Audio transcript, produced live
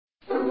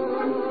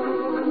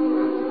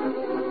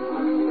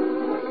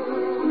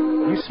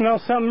You smell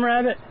something,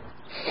 Rabbit?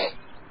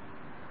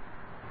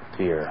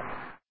 Fear.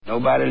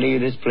 Nobody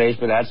leave this place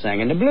without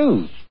singing the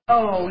blues.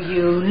 Oh,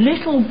 you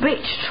little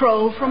bitch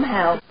troll from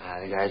hell.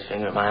 The guy's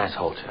fingering my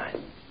asshole tonight.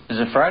 Is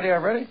it Friday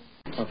already?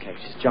 Okay,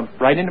 just jump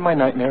right into my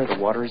nightmare. The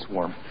water is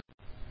warm.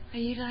 Are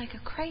you like a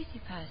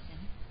crazy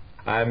person?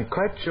 I'm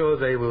quite sure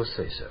they will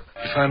say so.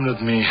 If I'm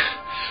not me,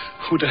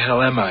 who the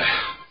hell am I?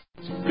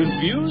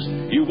 Confused?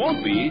 You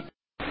won't be.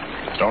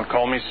 Don't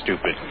call me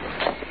stupid.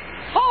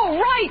 Oh,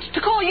 right!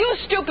 To call you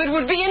stupid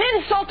would be an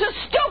insult to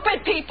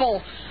stupid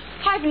people!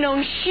 I've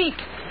known sheep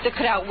that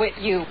could outwit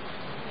you.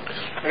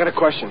 I got a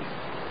question.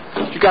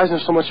 If you guys know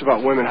so much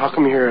about women, how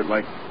come you're here at,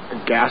 like,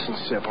 a gas and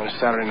sip on a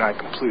Saturday night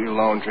completely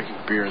alone drinking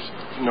beers?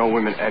 No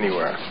women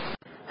anywhere.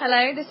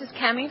 Hello, this is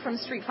Cammy from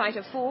Street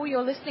Fighter 4.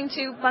 You're listening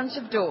to Bunch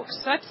of Dorks.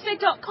 So I have to say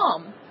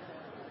 .com?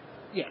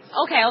 Yes.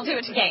 Okay, I'll do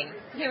it again.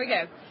 Here we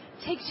go.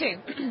 Take two.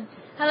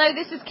 Hello,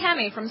 this is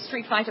Cammy from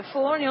Street Fighter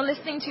 4, and you're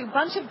listening to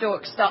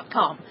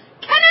bunchofdorks.com.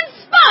 Cannon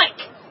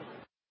Spike!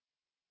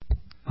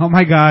 Oh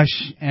my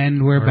gosh,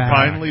 and we're back.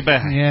 Finally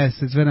back. Yes,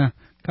 it's been a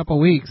couple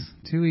weeks,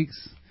 2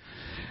 weeks.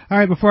 All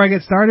right, before I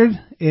get started,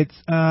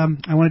 I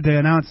wanted to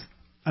announce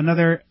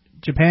another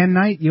Japan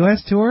Night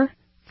U.S. tour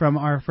from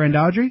our friend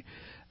Audrey.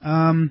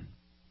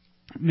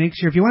 Make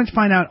sure, if you want to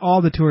find out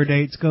all the tour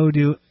dates, go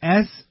to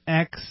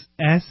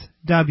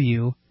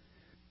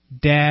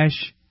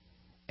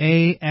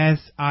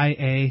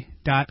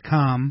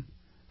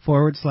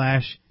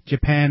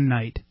sxsw-asia.com/Japan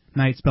Night.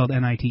 Night spelled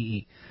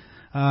N-I-T-E.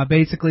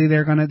 Basically,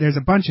 there's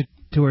a bunch of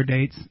tour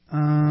dates.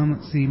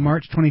 Let's see,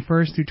 March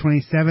 21st through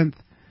 27th.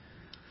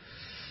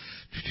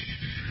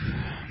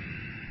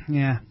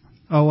 Yeah.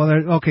 Oh, well,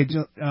 okay.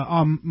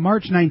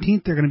 March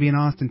 19th, they're going to be in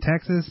Austin,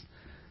 Texas.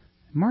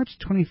 March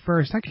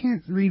 21st, I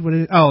can't read what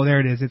it is. Oh, there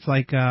it is. It's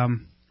like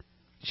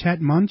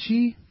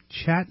Chatmonchi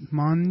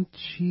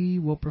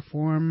will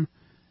perform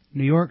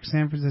New York,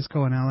 San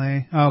Francisco, and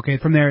L.A. Oh, okay,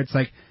 from there it's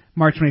like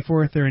March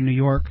 24th, they're in New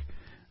York.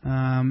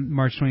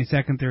 March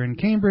 22nd, they're in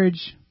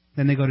Cambridge.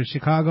 Then they go to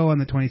Chicago on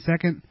the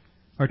 22nd,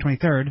 or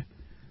 23rd.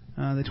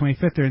 The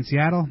 25th, they're in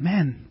Seattle.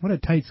 Man, what a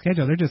tight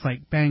schedule. They're just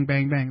like bang,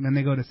 bang, bang. Then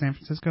they go to San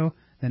Francisco,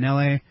 then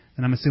L.A.,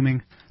 and I'm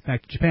assuming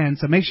back to Japan.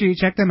 So make sure you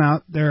check them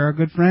out. They're our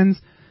good friends,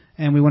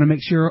 and we want to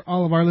make sure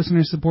all of our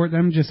listeners support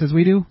them just as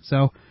we do.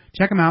 So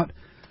check them out.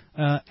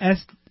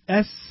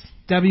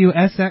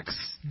 SWSX-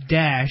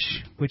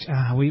 which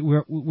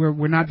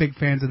we're not big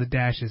fans of the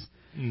dashes.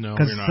 No,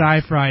 because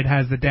Sci-Fried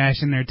has the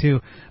dash in there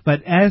too.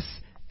 But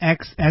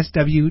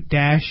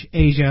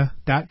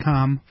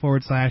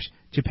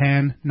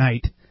sxsw-asia.com/Japan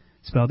Night,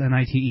 spelled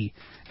N-I-T-E.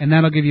 And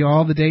that'll give you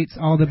all the dates,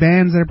 all the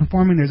bands that are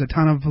performing. There's a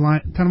ton of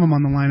them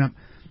on the lineup.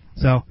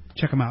 So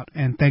check them out.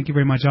 And thank you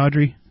very much,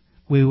 Audrey.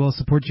 We will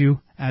support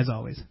you as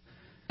always.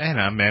 And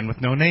I'm Man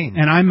with No Name.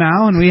 And I'm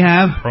Mal, and we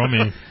have...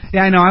 Promi.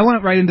 Yeah, I know. I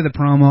went right into the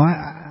promo.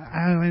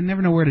 I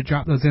never know where to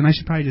drop those in. I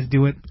should probably just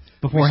do it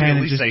beforehand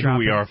and just say drop who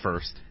we it. are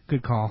first.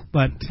 Good call.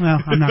 But,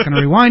 well, I'm not going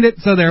to rewind it,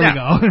 so there we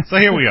go. So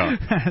here we are.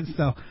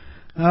 So,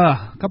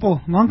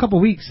 long couple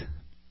weeks.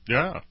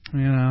 Yeah. You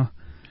know.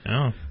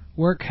 Yeah.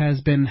 Work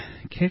has been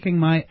kicking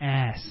my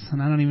ass,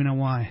 and I don't even know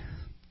why.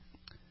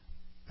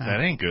 That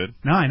ain't good.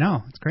 No, I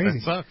know. It's crazy.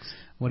 That sucks.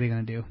 What are you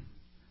going to do?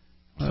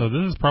 So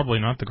this is probably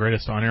not the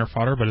greatest on-air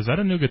fodder, but is that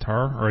a new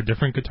guitar or a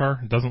different guitar?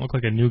 It doesn't look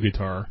like a new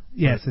guitar.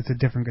 Yes, it's a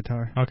different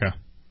guitar. Okay.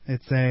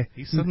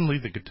 He's suddenly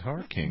the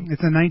guitar king.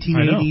 It's a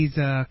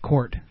 1980s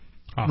Cort.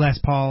 Les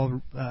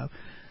Paul.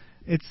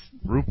 It's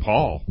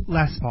RuPaul.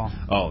 Les Paul.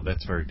 Oh,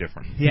 that's very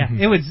different. Yeah,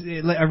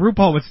 a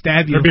RuPaul would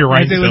stab you. There'd be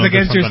If it was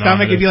against your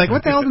stomach, you'd be like,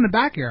 what the hell's in the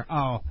back here?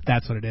 Oh,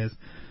 that's what it is.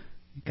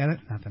 Got it?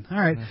 Nothing. All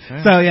right.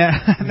 Okay. So,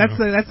 yeah,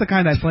 that's the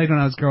kind I played when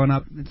I was growing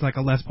up. It's like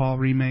a Les Paul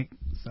remake.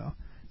 So,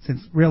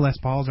 since real Les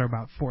Pauls are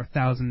about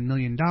 $4,000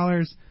 million,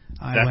 that's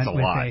a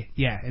lot.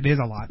 Yeah, it is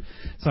a lot.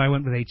 So I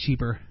went with a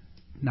cheaper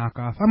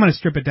knockoff. I'm going to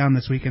strip it down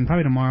this weekend,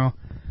 probably tomorrow.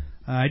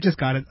 I just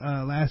got it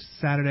last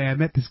Saturday. I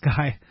met this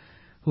guy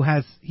who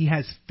has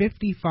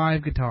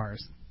 55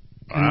 guitars.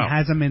 Wow. And he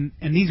has them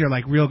and these are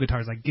like real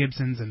guitars, like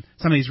Gibsons and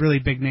some of these really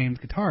big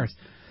named guitars.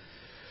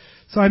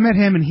 So I met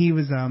him, and he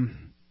was I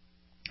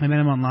met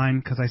him online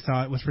because I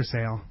saw it was for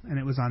sale, and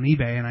it was on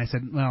eBay, and I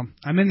said, well,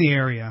 I'm in the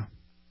area.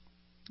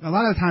 A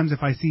lot of the times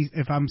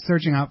if I'm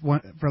searching out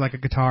for like a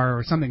guitar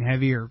or something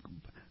heavy or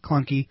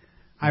clunky,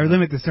 I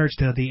limit the search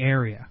to the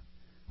area,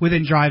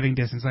 within driving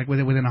distance, like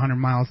within 100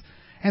 miles.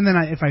 And then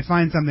if I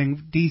find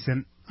something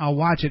decent, I'll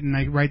watch it, and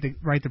I write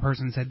the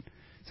person and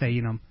say,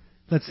 you know,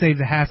 let's save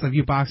the hassle of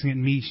you boxing it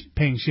and me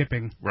paying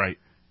shipping. Right.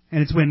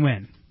 And it's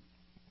win-win.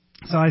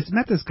 So I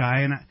met this guy,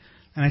 and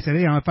I said,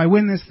 you know, if I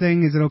win this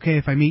thing, is it okay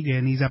if I meet you?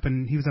 And he was up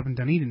in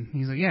Dunedin.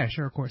 He's like, yeah,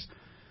 sure, of course.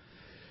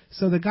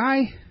 So the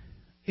guy,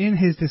 in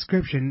his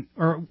description,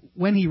 or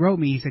when he wrote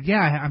me, he said, yeah,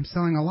 I'm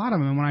selling a lot of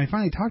them. And when I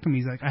finally talked to him,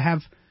 he's like,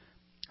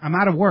 I'm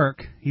out of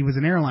work. He was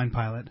an airline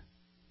pilot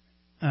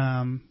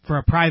for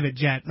a private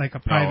jet, like a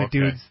private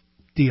dude's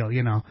deal,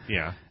 you know.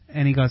 Yeah.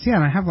 And he goes, yeah,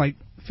 and I have like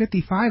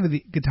 55 of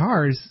the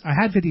guitars. I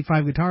had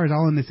 55 guitars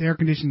all in this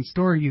air-conditioned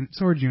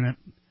storage unit,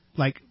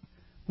 like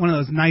one of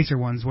those nicer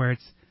ones where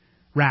it's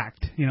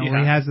racked, where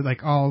he has it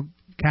like all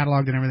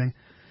cataloged and everything.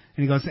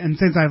 And he goes, and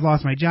since I've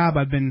lost my job,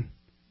 I've been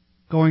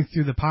going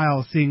through the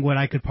pile, seeing what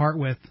I could part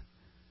with.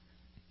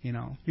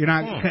 You're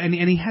not, and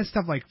he has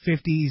stuff like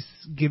 50s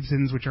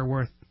Gibsons, which are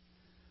worth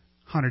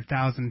 $100,000,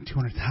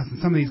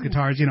 $200,000. Some of these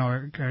guitars,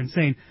 are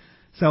insane.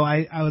 So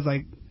I was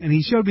like, and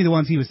he showed me the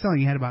ones he was selling.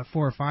 He had about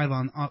 4 or 5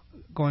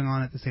 going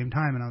on at the same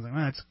time, and I was like,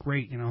 well, that's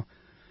great,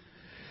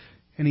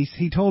 And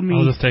he told me,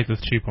 I'll just take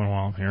this cheap one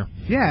while I'm here.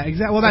 Yeah,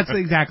 exactly. Well, that's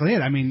exactly it.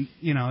 I mean,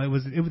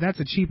 that's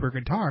a cheaper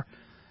guitar,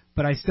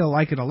 but I still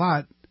like it a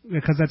lot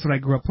because that's what I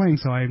grew up playing.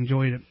 So I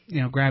enjoyed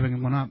it,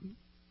 grabbing one up.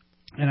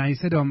 And I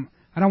said to him,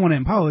 I don't want to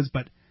impose,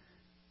 but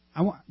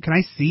can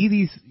I see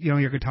these,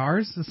 your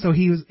guitars? So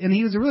he was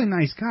a really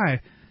nice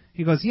guy.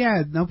 He goes,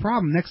 yeah, no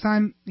problem. Next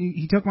time,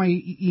 he took my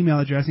email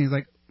address and he's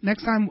like,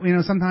 next time,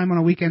 sometime on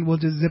a weekend, we'll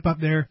just zip up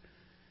there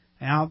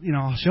and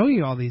I'll show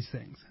you all these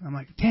things. And I'm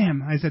like,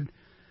 damn. I said,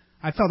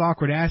 I felt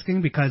awkward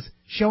asking because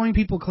showing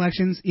people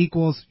collections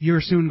equals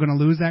you're soon going to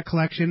lose that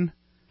collection.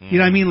 You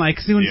know what I mean? Like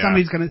soon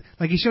somebody's going to,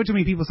 like he showed too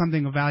many people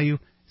something of value,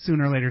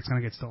 sooner or later it's going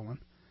to get stolen.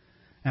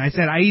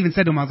 And I even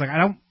said to him, I was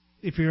like,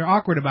 if you're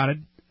awkward about it,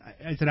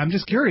 I said, I'm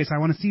just curious. I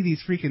want to see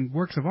these freaking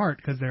works of art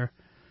because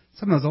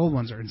some of those old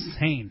ones are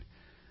insane.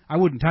 I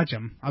wouldn't touch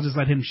them. I'll just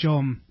let him show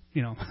them,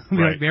 be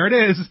like, there it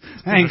is.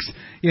 Thanks.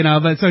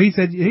 But so he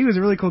said, he was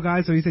a really cool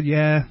guy. So he said,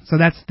 yeah. So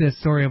that's the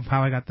story of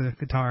how I got the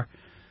guitar.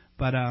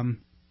 But,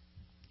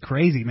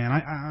 crazy, man.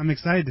 I'm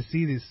excited to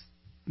see this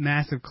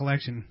massive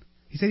collection.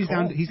 He said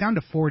he's down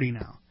to 40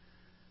 now.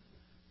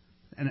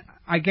 And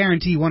I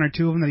guarantee 1 or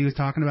 2 of them that he was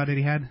talking about that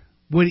he had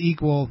would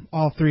equal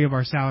all 3 of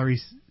our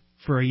salaries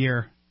for a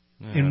year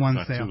in one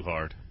sale. Not too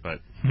hard, but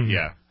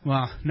yeah.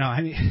 Well, no,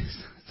 I mean,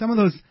 some of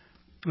those,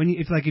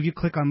 if you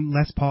click on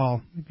Les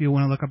Paul, if you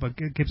want to look up a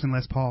Gibson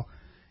Les Paul,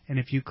 and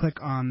if you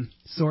click on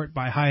sort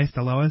by highest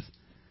to lowest,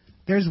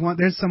 there's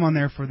some on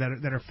there for that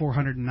are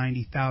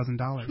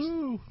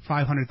 $490,000,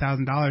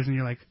 $500,000, and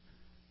you're like,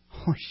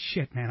 holy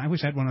shit, man! I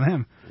wish I had one of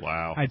them.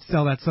 Wow! I'd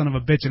sell that son of a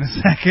bitch in a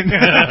second.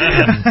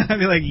 I'd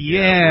be like,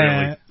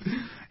 yeah, really.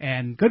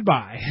 And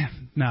goodbye.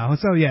 No,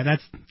 so yeah,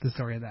 that's the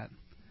story of that.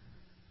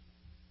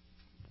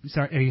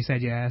 Sorry, you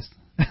said you asked.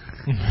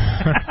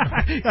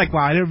 Like,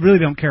 wow, I really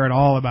don't care at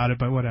all about it,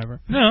 but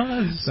whatever. No,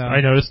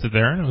 I noticed it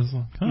there, and it was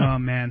like, oh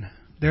man,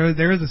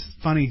 there is a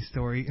funny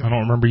story. I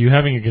don't remember you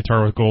having a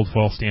guitar with gold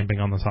foil stamping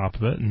on the top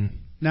of it.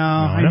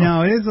 I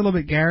know it is a little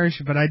bit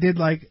garish, but I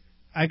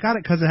got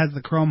it because it has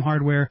the chrome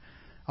hardware.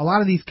 A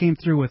lot of these came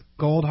through with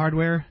gold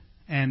hardware,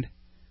 and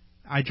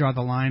I draw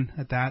the line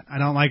at that. I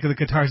don't like the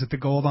guitars with the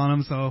gold on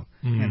them, so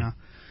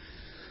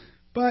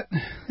But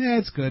yeah,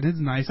 it's good. It's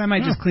nice. I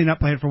might just clean up,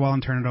 play it for a while,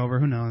 and turn it over.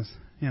 Who knows?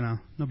 No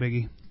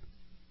biggie.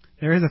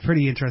 There is a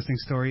pretty interesting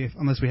story,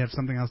 unless we have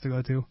something else to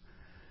go to.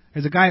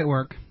 There's a guy at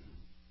work.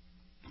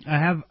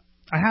 I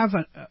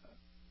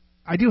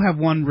do have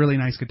one really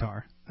nice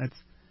guitar. That's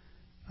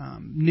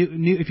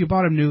new. If you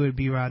bought them new, it'd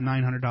be around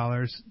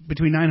 $900,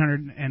 between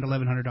 $900 and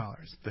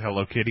 $1,100. The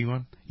Hello Kitty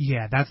one?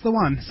 Yeah, that's the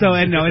one. So,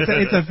 and no,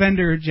 it's a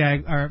Fender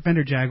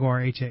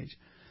Jaguar HH,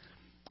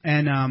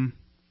 and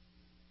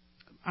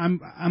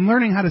I'm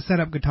learning how to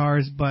set up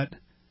guitars, but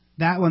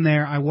that one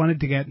there, I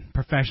wanted to get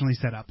professionally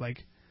set up.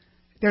 Like,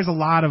 there's a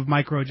lot of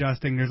micro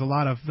adjusting. There's a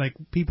lot of like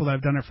people that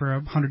have done it for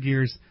 100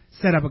 years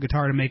set up a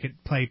guitar to make it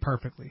play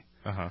perfectly.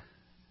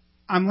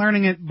 I'm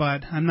learning it,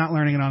 but I'm not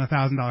learning it on a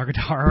 $1,000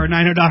 guitar or a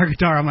 $900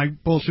 guitar. I'm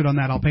like, bullshit on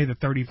that. I'll pay the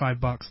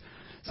 $35.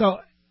 So,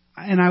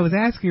 and I was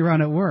asking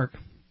around at work,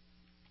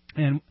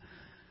 and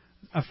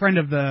a friend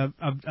of the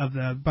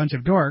bunch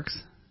of dorks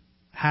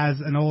has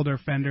an older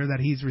Fender that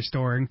he's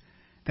restoring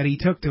that he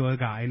took to a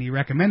guy, and he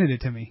recommended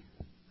it to me,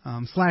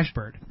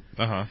 Slashbird.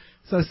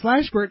 So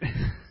Slashbird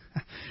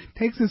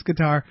takes this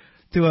guitar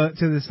to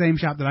the same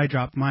shop that I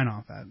dropped mine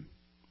off at,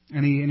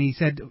 and he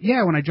said,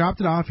 yeah, when I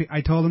dropped it off,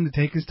 I told him to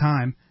take his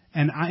time.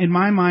 And in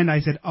my mind,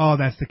 I said, oh,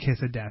 that's the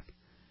kiss of death.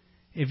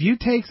 If you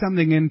take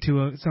something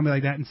into somebody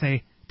like that and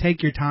say,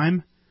 take your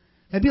time,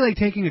 that'd be like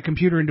taking a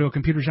computer into a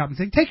computer shop and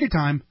saying, take your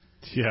time.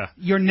 Yeah.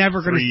 You're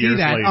never going to see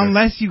that later,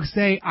 unless you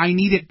say, I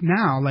need it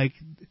now. Like,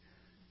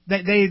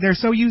 they're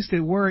so used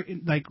to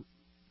like,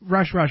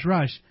 rush.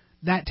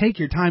 That take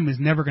your time is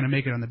never going to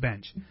make it on the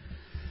bench.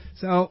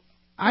 So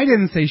I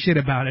didn't say shit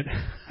about it.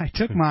 I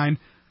took mine.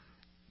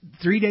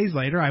 3 days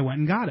later, I went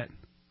and got it.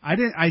 I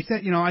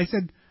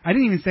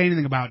didn't even say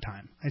anything about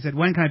time. I said,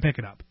 when can I pick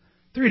it up?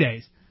 3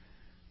 days.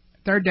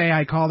 Third day,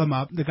 I called him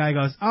up. The guy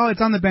goes, oh, it's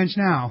on the bench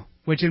now,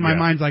 which in my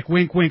mind's like,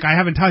 wink, wink. I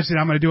haven't touched it.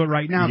 I'm going to do it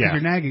right now because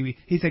you're nagging me.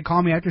 He said,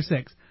 call me after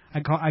 6.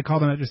 I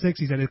called him after 6.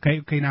 He said,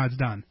 okay, now it's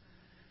done.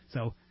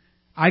 So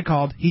I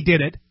called. He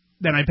did it.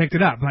 Then I picked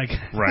it up. Like,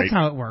 that's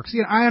how it works.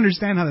 I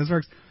understand how this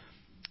works.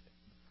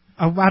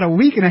 About a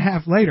week and a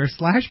half later,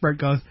 Slashbird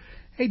goes,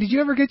 hey, did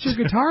you ever get your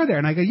guitar there?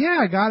 And I go, yeah,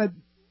 I got it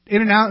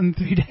in and out in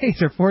 3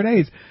 days or 4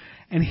 days.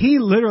 And he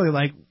literally,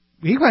 like,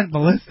 he went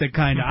ballistic,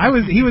 kind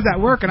of. He was at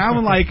work, and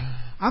I'm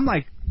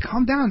like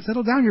calm down,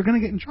 settle down. You're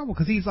going to get in trouble.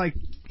 Because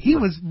he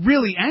was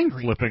really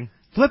angry.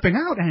 Flipping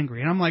out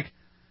angry. And I'm like,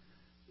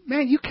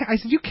 man, I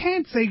said, you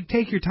can't say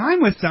take your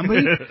time with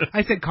somebody.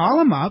 I said,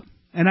 call him up.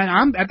 And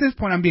I'm at this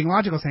point, I'm being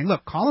logical, saying,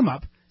 look, call him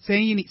up. Tell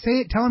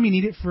him you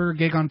need it for a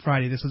gig on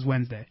Friday. This was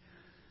Wednesday.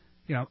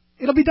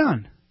 It'll be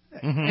done.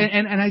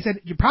 Mm-hmm. And I said,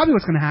 probably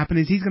what's going to happen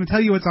is he's going to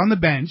tell you it's on the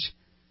bench.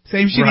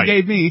 Same shit he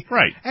gave me.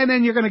 Right. And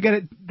then you're going to get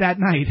it that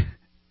night.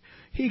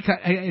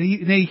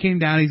 Then he came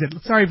down and he said,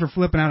 sorry for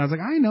flipping out. I was like,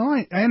 I know,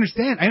 I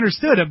understand. I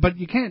understood it, but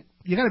you got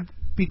to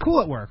be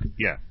cool at work.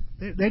 Yeah.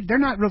 They're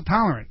not real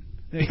tolerant,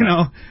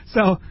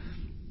 So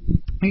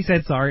he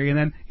said sorry, and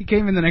then he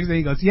came in the next day.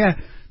 He goes, yeah,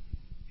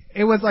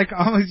 it was like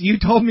almost you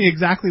told me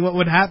exactly what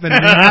would happen,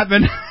 and it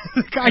happened.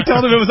 The guy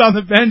told him it was on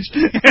the bench,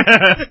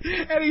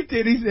 and he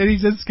did. He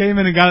just came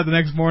in and got it the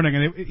next morning,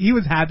 and he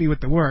was happy with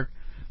the work,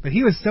 but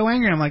he was so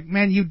angry. I'm like,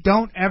 man, you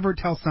don't ever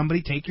tell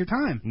somebody take your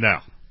time. No.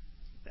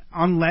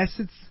 Unless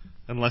it's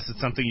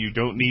something you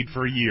don't need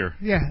for a year.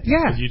 Yeah.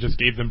 You just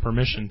gave them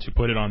permission to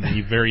put it on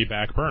the very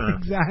back burner.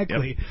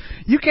 Exactly. Yep.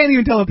 You can't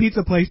even tell a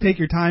pizza place take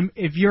your time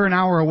if you're an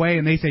hour away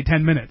and they say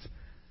 10 minutes.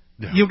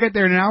 No. You'll get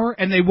there in an hour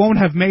and they won't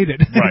have made it.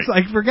 Right. It's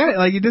like, forget it.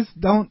 Like, you just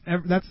don't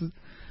ever, that's, so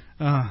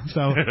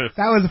that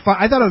was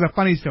I thought it was a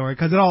funny story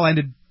because it all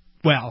ended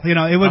well.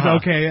 It was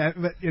okay.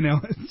 But,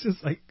 it's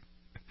just like,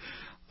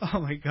 oh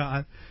my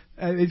God.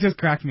 It just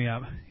cracked me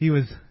up. He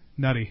was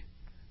nutty.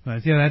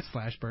 But yeah, that's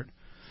Flashbert.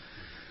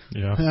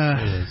 Yeah,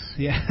 it is.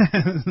 Yeah.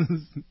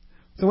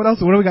 So what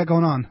else? What do we got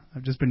going on?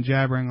 I've just been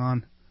jabbering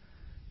on.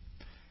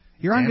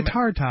 You're on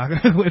Guitar Talk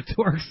with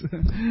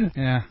Dorks.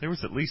 Yeah. There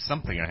was at least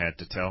something I had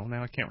to tell.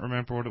 Now I can't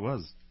remember what it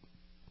was.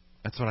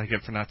 That's what I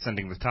get for not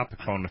sending the topic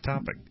phone to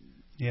topic.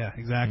 Yeah,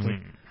 exactly.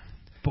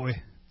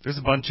 Boy. There's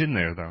a bunch in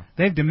there, though.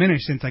 They've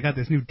diminished since I got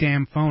this new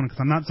damn phone because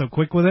I'm not so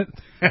quick with it.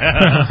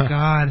 Oh,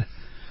 God.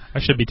 I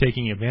should be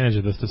taking advantage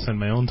of this to send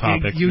my own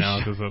topics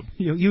now.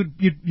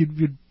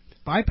 You'd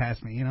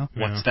bypass me,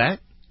 What's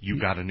that? You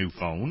got a new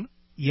phone?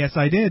 Yes,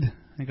 I did.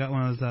 I got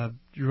one of those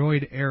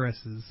Droid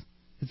Airises.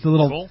 It's a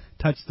little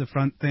touch the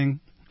front thing,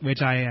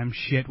 which I am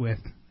shit with.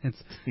 It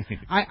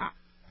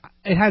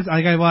has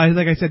like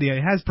I said,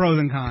 it has pros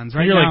and cons.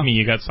 Right? You're now, like me.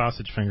 You got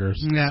sausage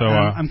fingers. Yeah, so,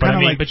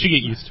 but you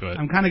get used to it.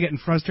 I'm kind of getting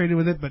frustrated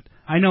with it, but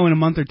I know in a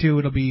month or two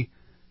it'll be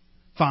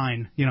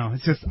fine.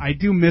 It's just I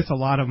do miss a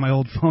lot of my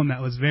old phone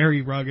that was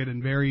very rugged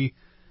and very.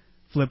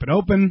 Flip it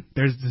open.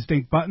 There's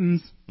distinct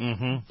buttons.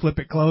 Mm-hmm. Flip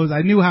it closed.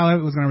 I knew how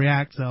it was going to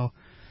react, so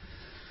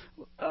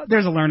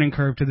there's a learning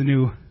curve to the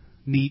new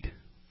neat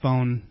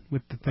phone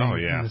with the thing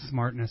and the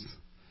smartness.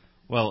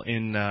 Well,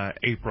 in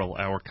April,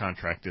 our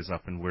contract is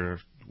up, and we're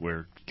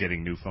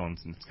getting new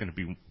phones, and it's going to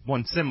be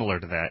one similar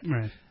to that.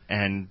 Right.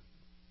 And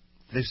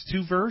there's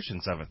two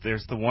versions of it.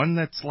 There's the one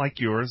that's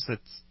like yours,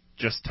 that's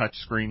just touch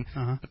screen,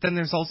 but then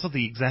there's also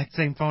the exact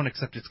same phone,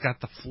 except it's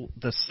got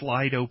the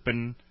slide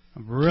open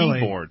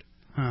keyboard.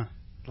 Huh.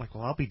 Like,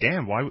 well, I'll be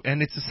damned. Why?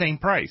 And it's the same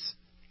price.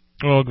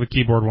 Well, the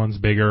keyboard one's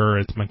bigger.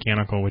 It's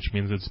mechanical, which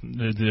means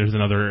there's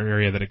another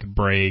area that it could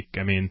break.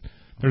 I mean,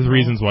 there's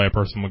reasons why a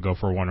person would go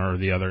for one or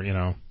the other.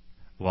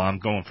 Well, I'm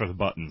going for the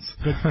buttons.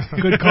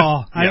 Good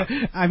call. Yeah.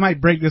 I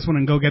might break this one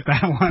and go get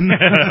that one.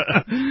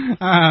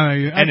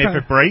 And if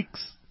it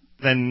breaks,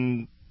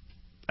 then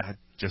I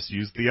just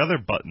use the other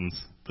buttons,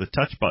 the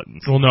touch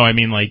buttons. Well, no, I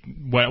mean like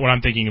what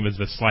I'm thinking of is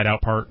the slide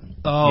out part.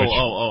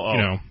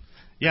 Oh.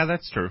 Yeah,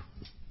 that's true.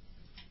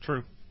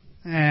 True.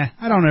 I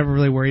don't ever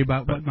really worry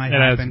about what might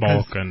happen. It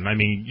adds bulk, and I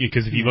mean,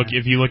 because if you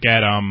look at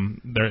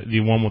the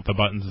one with the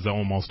buttons is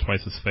almost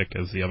twice as thick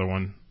as the other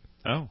one.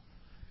 Oh.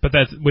 But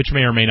which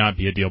may or may not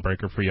be a deal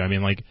breaker for you. I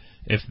mean, like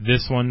if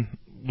this one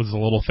was a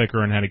little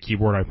thicker and had a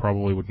keyboard, I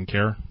probably wouldn't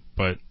care.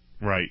 But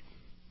who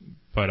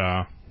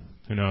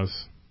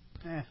knows?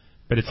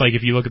 But it's like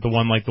if you look at the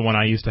one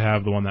I used to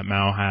have, the one that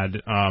Mao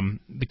had,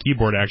 the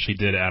keyboard actually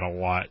did add a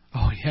lot.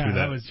 Oh yeah,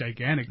 that was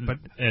gigantic. But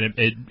and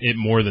it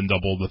more than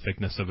doubled the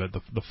thickness of it,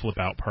 the flip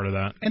out part of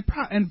that. And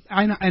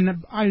I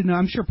know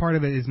I'm sure part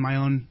of it is my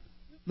own.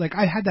 Like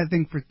I had that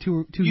thing for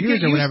two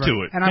years or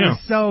whatever, and I was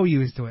so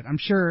used to it. I'm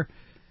sure.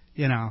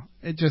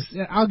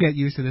 I'll get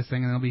used to this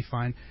thing and it'll be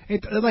fine.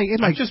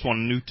 I just want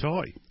a new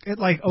toy. It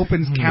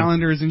opens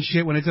calendars and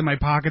shit when it's in my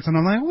pockets and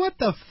I'm like, what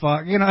the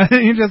fuck?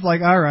 You're just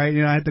like, all right,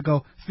 I had to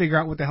go figure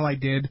out what the hell I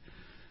did.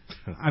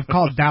 I've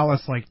called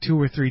Dallas like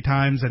 2 or 3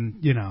 times and,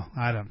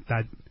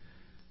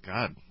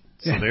 God.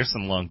 So there's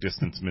some long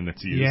distance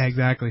minutes used. Yeah,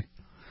 exactly.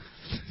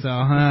 So,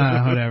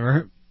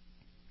 whatever.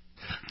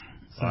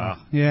 Wow.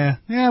 Yeah,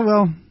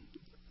 well,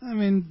 I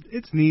mean,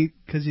 it's neat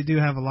because you do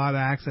have a lot of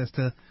access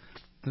to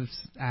the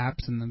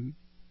apps and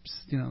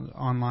the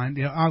online.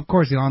 Of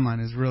course, the online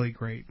is really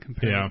great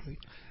comparatively.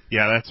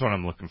 Yeah, that's what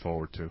I'm looking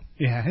forward to.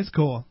 Yeah, it's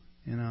cool.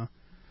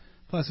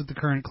 Plus, with the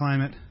current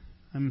climate,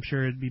 I'm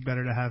sure it'd be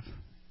better to have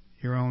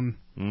your own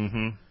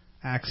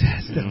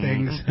access to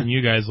things. And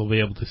you guys will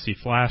be able to see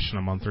Flash in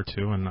a month or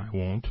 2, and I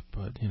won't.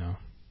 But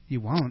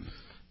you won't.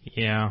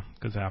 Yeah,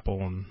 because Apple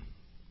and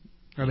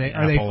are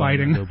they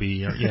fighting?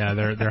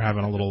 They're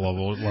having a little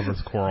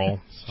lovers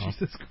quarrel. So.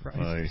 Jesus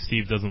Christ!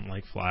 Steve doesn't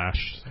like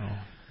Flash, so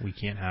We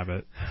can't have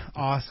it.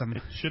 Awesome.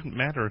 It shouldn't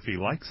matter if he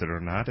likes it or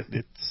not.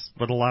 It's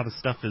what a lot of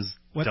stuff is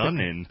done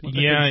in.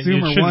 Yeah,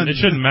 it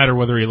shouldn't matter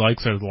whether he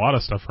likes a lot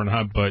of stuff or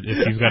not, but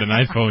if you've got an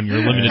iPhone, you're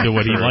limited to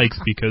what he likes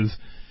because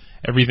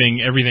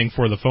everything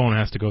for the phone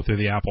has to go through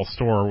the Apple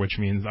Store, which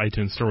means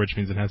iTunes Store, which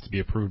means it has to be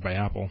approved by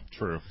Apple.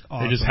 True.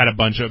 Awesome. They just had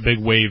a big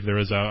wave. There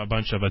was a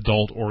bunch of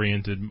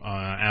adult-oriented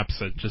apps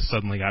that just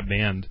suddenly got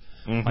banned.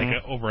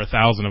 Like over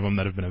 1,000 of them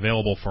that have been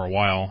available for a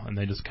while, and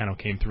they just kind of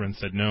came through and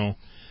said no.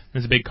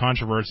 There's a big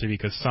controversy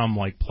because some,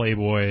 like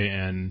Playboy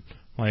and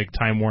like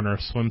Time Warner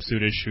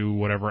Swimsuit Issue,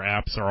 whatever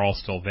apps are all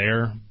still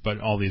there,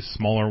 but all these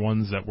smaller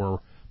ones that were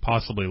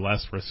possibly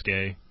less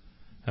risque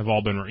have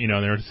all been,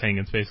 they're saying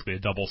it's basically a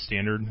double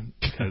standard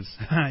because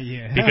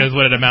because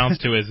what it amounts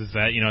to is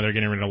that, they're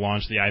getting ready to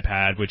launch the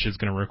iPad, which is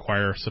going to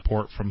require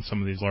support from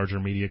some of these larger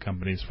media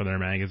companies for their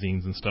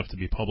magazines and stuff to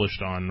be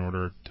published on in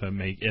order to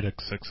make it a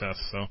success.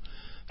 So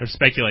they're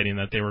speculating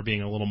that they were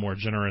being a little more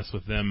generous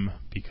with them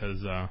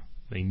because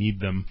they need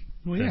them.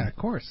 Well, yeah, of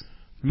course.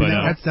 I mean,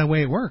 that's the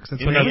way it works. That's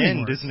in what the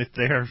end, works. isn't it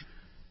their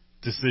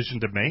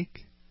decision to make?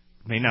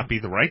 May not be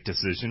the right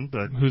decision,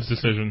 but whose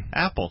decision?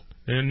 Apple.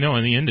 No,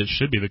 in the end, it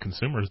should be the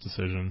consumer's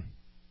decision.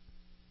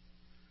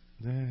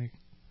 I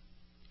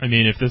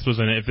mean,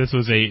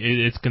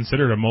 it's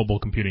considered a mobile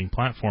computing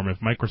platform. If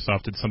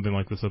Microsoft did something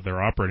like this with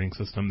their operating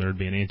system, there'd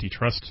be an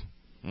antitrust.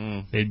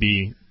 They'd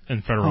be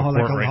in federal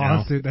court right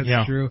lawsuit, now.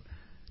 That's true.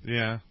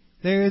 Yeah.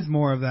 There is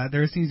more of that.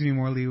 There seems to be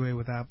more leeway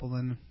with Apple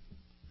than,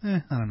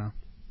 I don't know.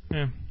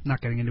 Yeah.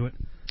 Not getting into it.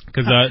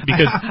 Because to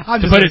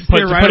put it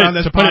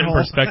in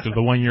perspective,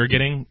 the one you're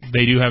getting,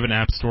 they do have an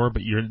app store,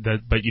 but you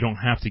don't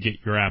have to get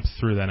your apps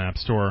through that app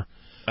store.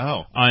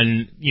 Oh.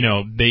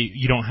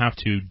 You don't have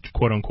to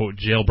quote unquote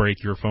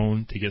jailbreak your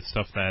phone to get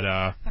stuff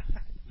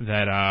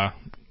that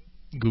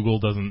Google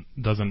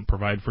doesn't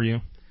provide for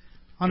you.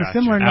 On a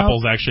similar note,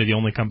 Apple's actually the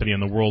only company in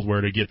the world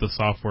where to get the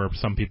software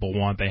some people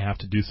want, they have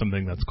to do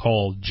something that's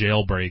called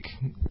jailbreak,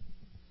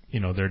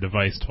 their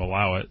device to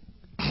allow it.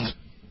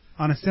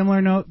 On a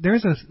similar note,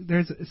 there's a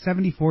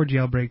 74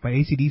 Jailbreak by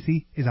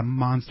AC/DC is a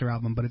monster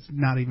album, but it's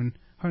not even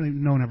hardly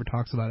no one ever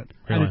talks about it.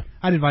 Really?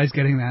 I'd advise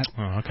getting that.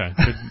 Oh, okay.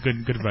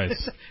 Good advice.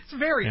 It's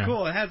very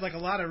cool. It has like a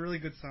lot of really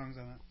good songs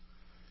on it.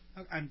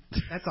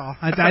 That's all.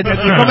 Go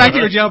back to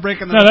your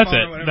Jailbreak. No, that's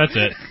it. That's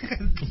it.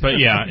 But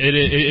yeah, it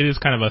is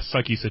kind of a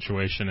sucky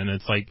situation, and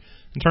it's like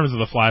in terms of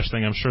the Flash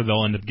thing, I'm sure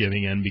they'll end up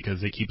giving in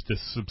because they keep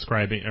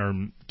subscribing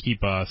or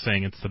keep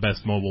saying it's the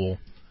best mobile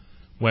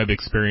web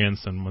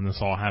experience, and when this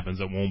all happens,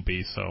 it won't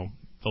be. So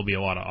there'll be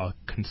a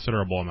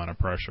considerable amount of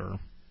pressure.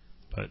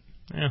 But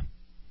yeah,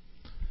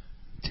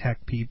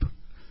 tech peep,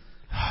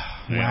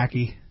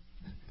 wacky.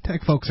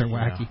 Tech folks are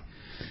wacky.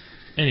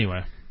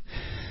 Anyway,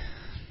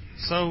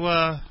 so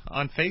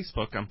on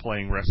Facebook, I'm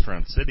playing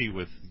Restaurant City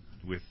with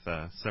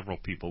several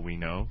people we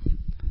know.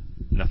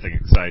 Nothing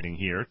exciting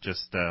here.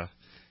 Just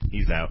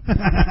he's out.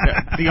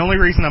 The only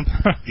reason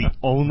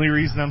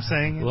I'm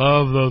saying it.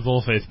 Love those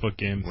little Facebook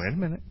games. Wait a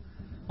minute.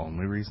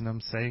 Only reason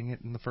I'm saying it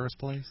in the first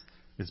place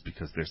is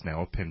because there's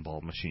now a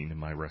pinball machine in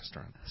my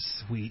restaurant.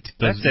 Sweet.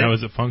 Is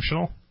it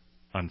functional?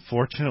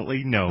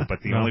 Unfortunately, no.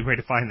 But the only way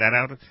to find that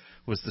out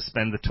was to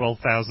spend the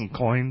 12,000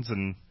 coins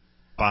and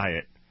buy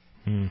it.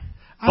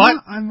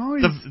 But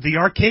the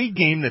arcade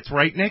game that's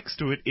right next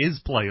to it is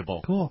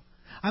playable. Cool.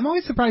 I'm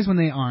always surprised when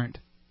they aren't.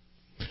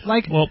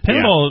 A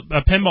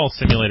pinball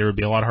simulator would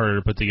be a lot harder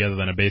to put together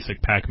than a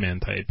basic Pac-Man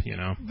type,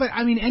 But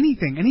I mean,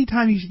 anything.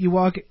 Anytime you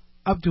walk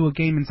up to a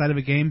game inside of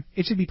a game,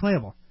 it should be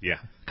playable. Yeah.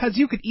 Because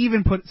you could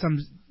even put some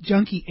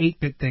junky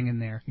 8-bit thing in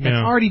there that's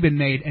already been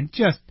made and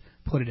just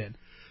put it in.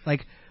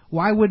 Like,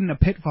 why wouldn't a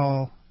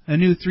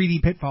new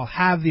 3D Pitfall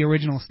have the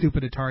original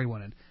stupid Atari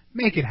one in?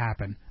 Make it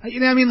happen. You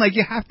know what I mean? Like,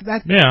 you have to...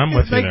 I'm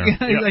with you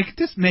there. Like,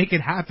 just make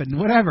it happen.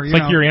 Whatever, It's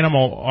like your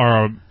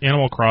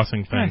Animal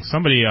Crossing thing. Right.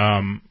 Somebody,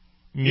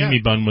 Mimi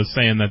Bun was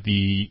saying that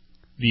the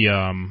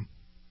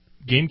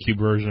GameCube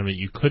version of it,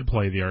 you could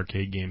play the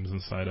arcade games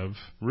inside of.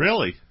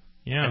 Really?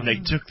 Yeah. And they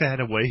took that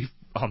away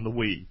on the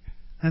Wii.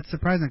 That's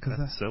surprising because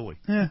that's silly.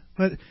 Yeah,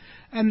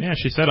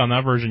 she said on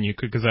that version you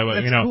could because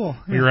cool.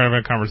 We were having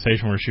a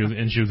conversation where she was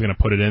going to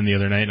put it in the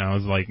other night, and I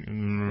was like,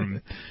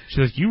 she's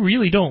like, you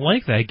really don't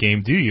like that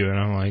game, do you? And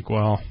I'm like,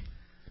 well,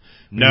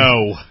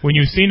 no. When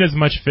you've seen as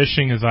much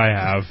fishing as I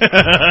have,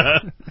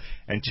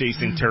 and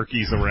chasing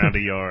turkeys around a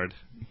yard.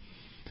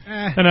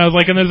 And I was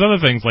like, and there's other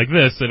things like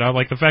this, and I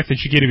like the fact that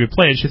she can't even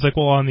play it. She's like,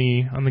 well, on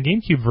the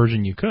GameCube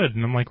version you could,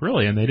 and I'm like,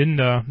 really? And they didn't.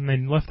 They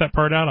left that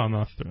part out on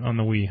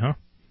the Wii, huh?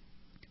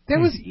 There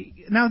was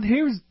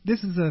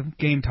this is a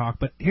game talk,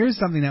 but here's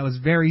something that was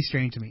very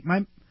strange to me.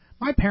 My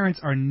parents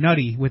are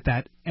nutty with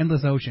that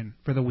Endless Ocean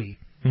for the Wii.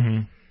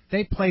 Mm-hmm.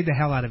 They played the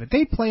hell out of it.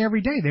 They play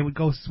every day. They would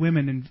go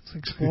swimming and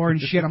explore and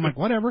shit. I'm like,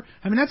 whatever.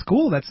 I mean, that's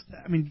cool.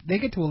 They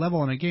get to a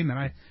level in a game that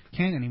I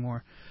can't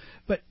anymore.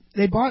 But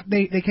they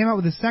came out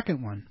with a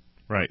second one.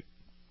 Right.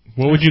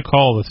 What would you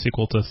call the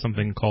sequel to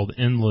something called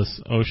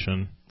Endless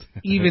Ocean?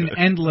 even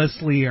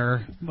endlessly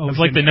or That's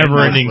like the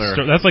never-ending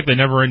story. That's like the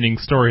never-ending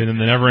story, and then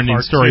the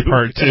never-ending story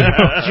part 2.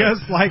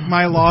 Just like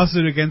my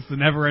lawsuit against the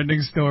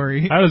never-ending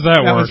story. How does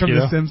that work? That was from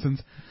The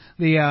Simpsons.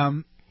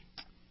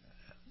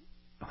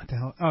 What the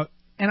hell? Oh,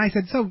 and I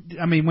said, so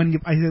I mean, when you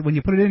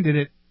put it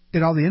in,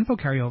 did all the info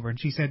carry over? And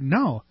she said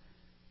no.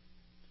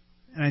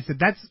 And I said,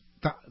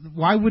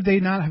 why would they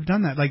not have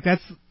done that? Like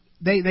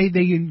they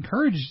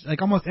encourage,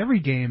 like almost every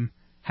game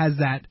has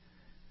that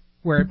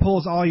where it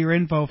pulls all your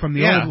info from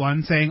the old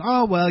one, saying,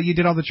 oh well, you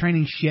did all the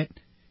training shit.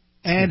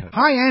 And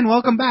hi, Ann,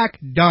 welcome back.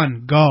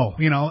 Done. Go.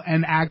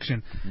 And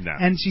action. No.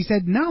 And she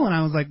said no, and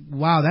I was like,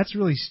 wow, that's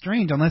really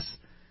strange. Unless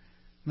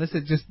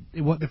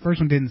the first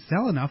one didn't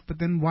sell enough, but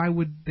then why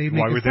would they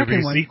make a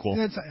second one?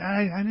 Sequel?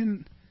 I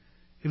didn't.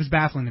 It was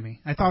baffling to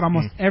me. I thought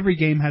almost every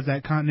game has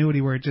that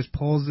continuity where it just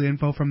pulls the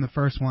info from the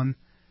first one.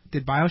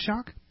 Did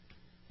BioShock?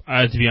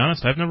 To be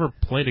honest, I've never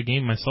played a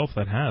game myself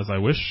that has. I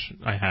wish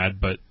I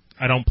had, but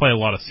I don't play a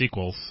lot of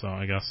sequels, so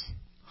I guess.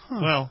 Huh.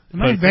 Well,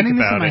 am I inventing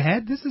this in my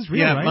head? This is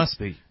real, right? Yeah, it must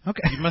be.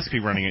 Okay. You must be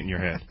running it in your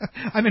head.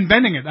 I'm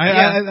inventing it.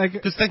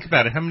 Just think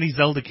about it. How many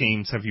Zelda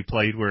games have you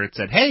played where it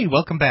said, hey,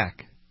 welcome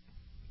back?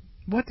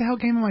 What the hell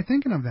game am I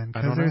thinking of then?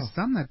 Because there's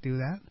some that do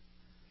that.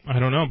 I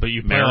don't know, but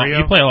you play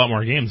a lot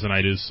more games than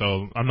I do,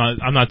 so I'm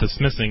not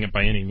dismissing it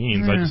by any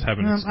means. I just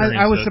haven't experienced it.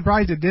 I was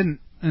surprised it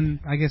didn't, and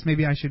I guess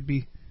maybe I should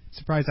be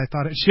surprised I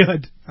thought it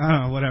should. I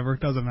don't know, whatever.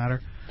 It doesn't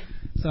matter.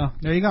 So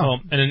there you go. Well,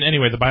 and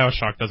anyway, the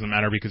BioShock doesn't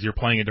matter because you're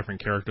playing a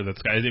different character. A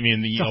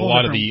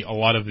lot of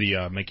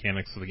the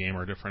mechanics of the game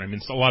are different. I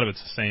mean, a lot of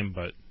it's the same,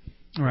 but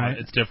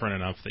it's different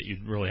enough that you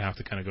really have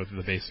to kind of go through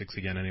the basics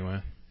again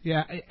anyway.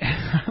 Yeah,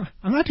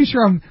 I'm not too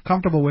sure I'm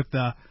comfortable with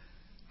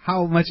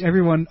how much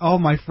all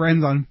my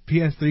friends on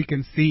PS3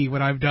 can see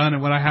what I've done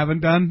and what I haven't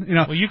done.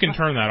 Well, you can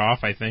turn that off,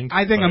 I think.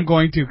 I think I'm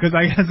going to, because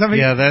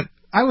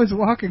I was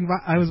walking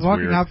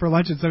out for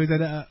lunch and somebody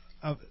said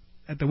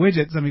at the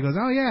widget, somebody goes,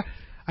 "Oh yeah,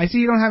 I see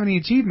you don't have any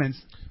achievements."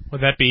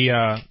 Would that be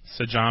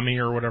Sajami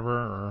or whatever?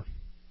 Or?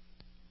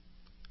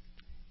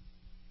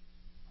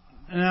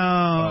 No,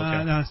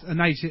 a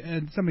night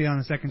somebody on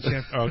a second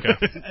shift. Okay.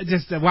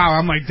 Just wow,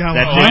 I'm like, dumb.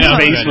 That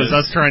face was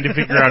us trying to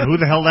figure out who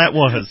the hell that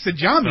was.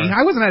 Sajami.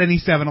 I wasn't at any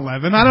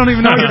 7-Eleven. I don't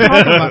even know what you're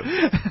talking about.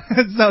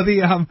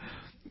 So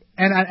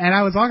and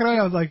I was walking away.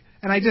 I was like,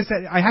 and I just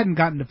said I hadn't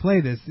gotten to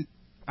play this.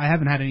 I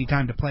haven't had any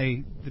time to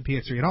play the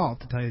PS3 at all,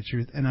 to tell you the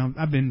truth. And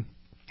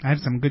I have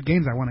some good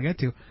games I want to get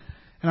to.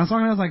 And I was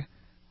walking around, I was like,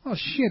 oh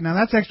shit, now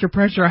that's extra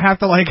pressure. I have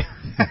to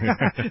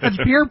that's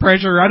peer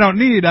pressure I don't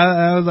need.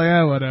 I was like,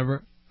 oh,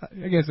 whatever.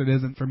 I guess it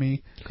isn't for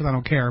me because I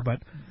don't care,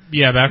 but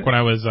yeah, back when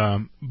I was,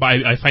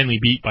 I finally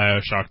beat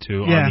BioShock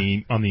 2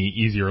 on the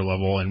easier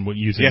level and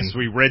using. Yes,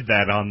 we read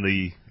that on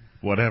the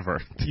whatever.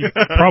 You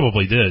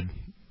probably did.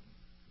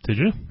 Did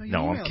you?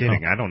 No, I'm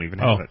kidding. I don't even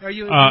have it.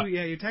 You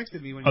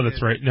texted me when. Oh, that's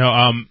right. No,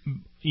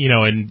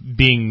 and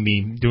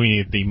doing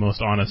it the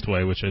most honest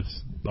way, which is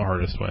the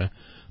hardest way,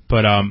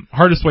 but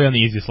hardest way on the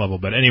easiest level.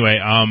 But anyway,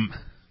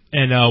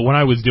 And when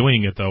I was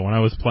doing it, though, when I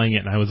was playing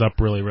it and I was up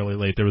really, really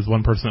late, there was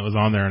one person that was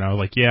on there, and I was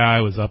like, yeah,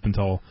 I was up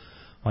until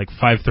like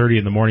 5:30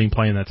 in the morning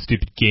playing that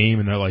stupid game,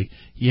 and they're like,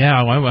 yeah,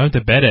 I went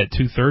to bed at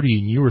 2:30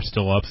 and you were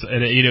still up.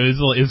 And it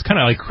was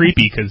kind of like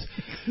creepy because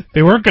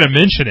they weren't going to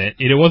mention it.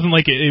 It wasn't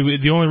like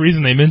the only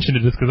reason they mentioned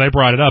it is because I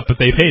brought it up, but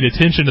they paid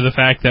attention to the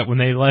fact that when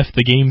they left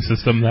the game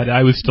system that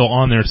I was still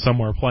on there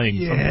somewhere playing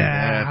something.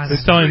 Yeah,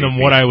 just telling them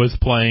what I was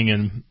playing.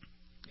 And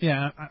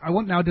yeah, I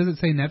want now. Does it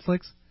say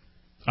Netflix?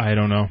 I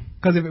don't know.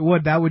 Because if it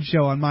would, that would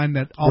show on mine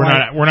that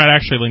we're not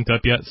actually linked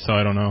up yet, so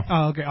I don't know.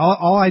 Oh, okay.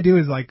 All I do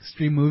is like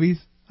stream movies.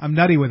 I'm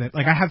nutty with it.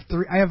 Like I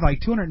have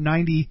like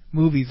 290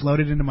 movies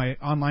loaded into my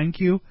online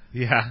queue.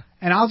 Yeah.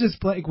 And I'll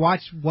just watch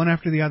one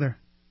after the other.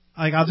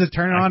 Like I'll just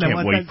turn it on. I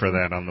can't wait for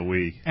that on the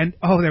Wii. And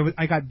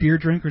I got Beer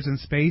Drinkers in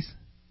Space.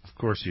 Of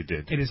course you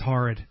did. It is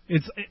horrid.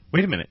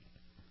 Wait a minute.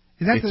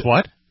 It's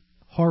what?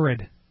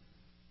 Horrid.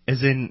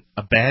 As in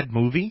a bad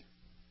movie?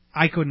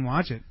 I couldn't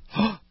watch it.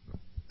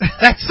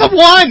 That's the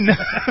one!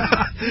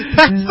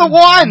 That's the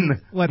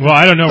one! Well,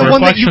 I don't know.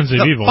 Reflections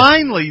of Evil.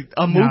 Finally,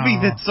 a movie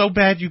that's so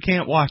bad you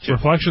can't watch it.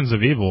 Reflections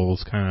of Evil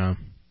was kind of...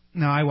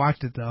 No, I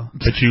watched it, though.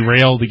 But you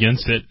railed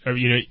against it.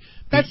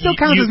 That still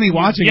counts as me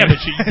watching it. Yeah,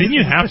 but didn't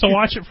you have to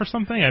watch it for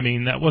something? I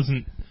mean, that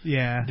wasn't...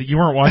 Yeah. You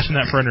weren't watching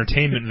that for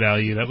entertainment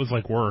value. That was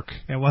like work.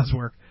 It was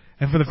work.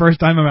 And for the first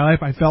time in my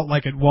life, I felt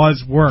like it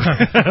was work.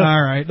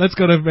 All right, let's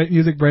go to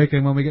music break,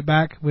 and when we get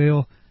back,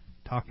 we'll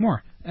talk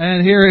more.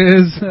 And here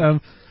is...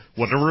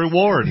 what a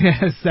reward.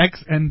 Yeah,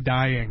 Sex and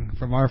Dying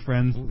from our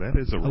friends. Ooh, that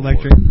is a reward.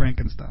 Electric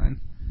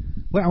Frankenstein.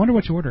 Wait, I wonder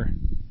what you order.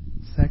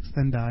 Sex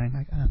then Dying.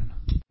 I don't know.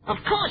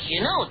 Of course,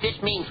 you know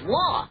this means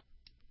war.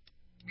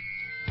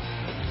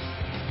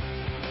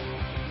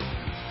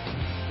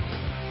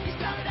 You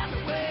started out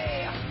the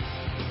way.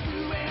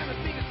 Do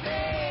everything to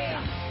say.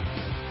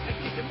 And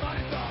keep the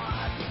money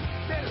gone.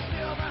 Better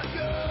silver and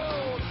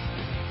gold.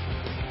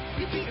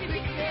 You beat the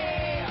big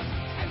day.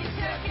 And you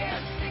took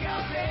it, stick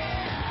out there.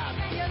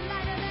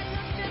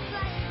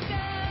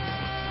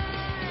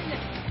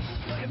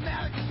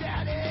 American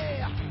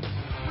daddy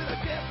with a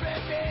different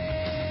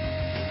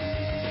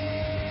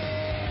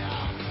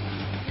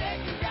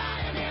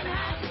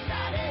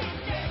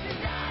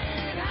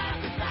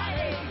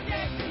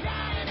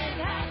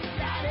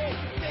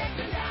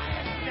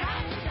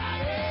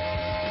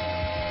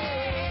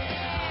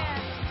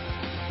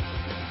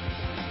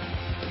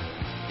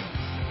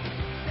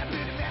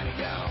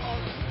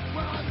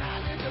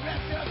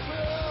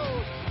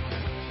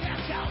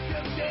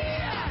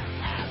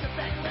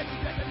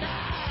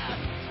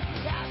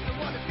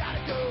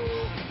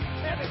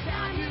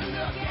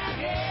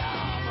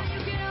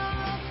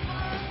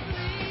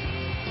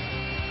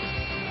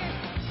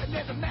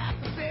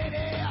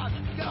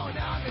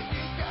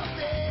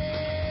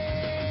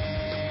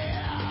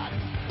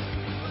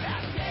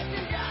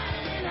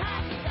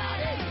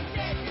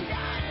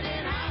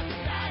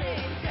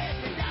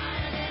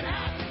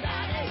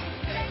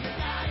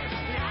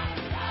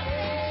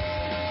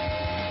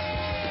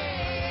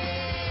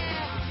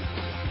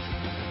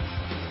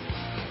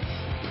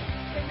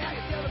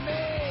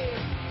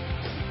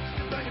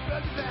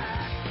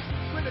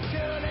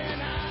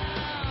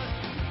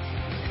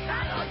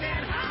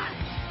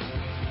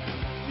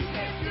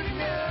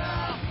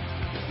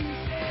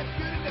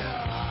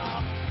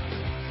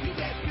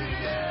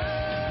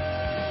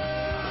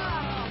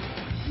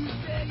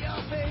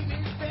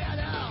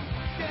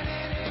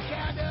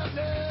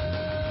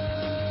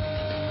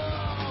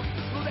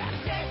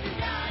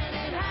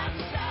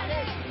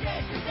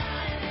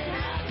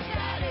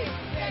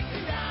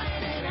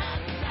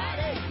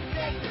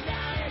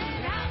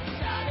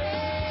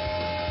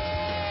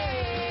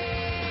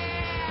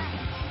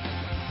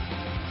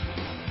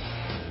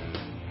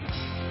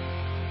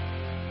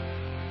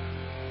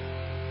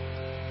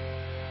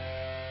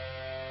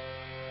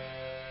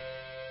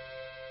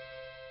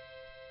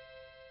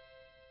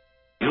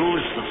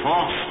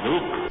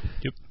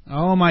Yep.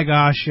 Oh my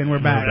gosh, and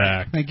we're back. We're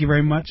back. Thank you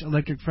very much,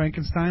 Electric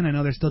Frankenstein. I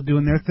know they're still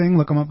doing their thing.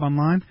 Look them up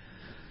online.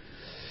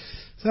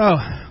 So,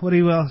 what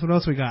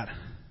else we got?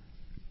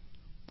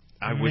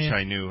 I wish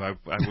I knew. I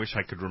wish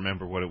I could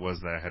remember what it was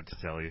that I had to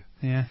tell you.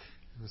 Yeah.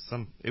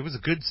 It was a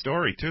good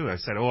story too. I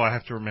said, I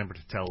have to remember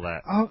to tell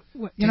that. Oh,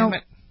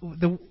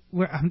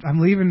 I'm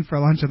leaving for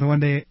lunch on the one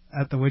day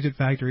at the Widget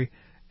Factory,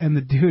 and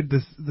the dude,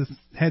 this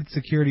head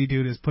security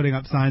dude, is putting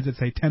up signs that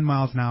say 10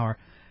 miles an hour.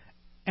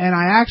 And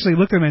I actually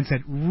looked at him and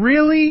said,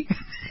 "Really?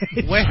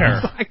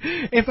 Where?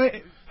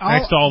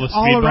 Next to all the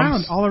speed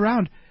bumps? All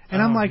around.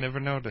 And I'm like, never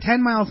noticed.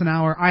 10 miles an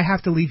hour, I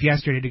have to leave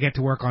yesterday to get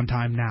to work on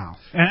time now.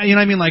 And, you know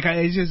what I mean? Like,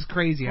 it's just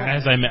crazy.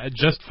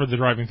 Just for the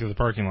driving through the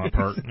parking lot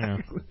part. Yeah.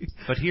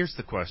 But here's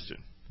the question.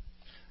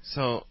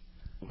 So,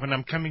 when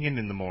I'm coming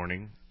in the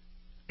morning,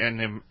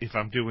 and if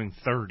I'm doing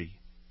 30,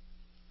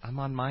 I'm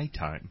on my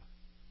time.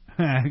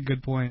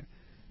 Good point.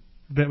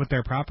 But with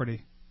their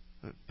property.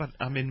 But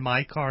I'm in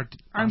my car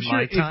I'm on sure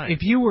my time.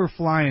 if you were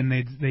flying,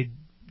 they'd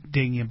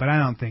ding you, but I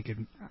don't think it...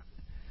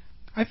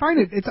 I find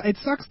it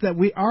sucks that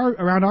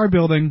around our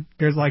building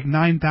there's like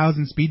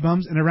 9,000 speed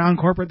bumps, and around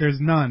corporate there's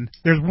none.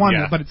 There's one,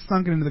 but it's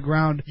sunken into the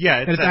ground. Yeah,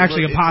 and it's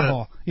actually a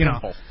pothole. You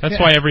know, that's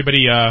why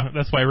everybody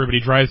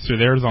drives through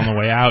theirs on the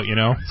way out. You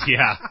know.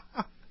 Yeah.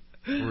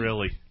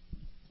 Really.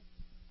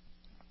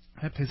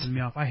 That pisses me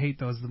off. I hate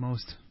those the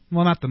most.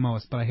 Well, not the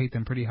most, but I hate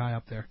them pretty high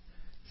up there.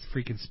 These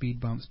freaking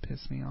speed bumps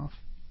piss me off.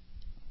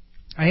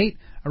 I hate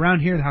around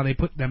here how they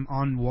put them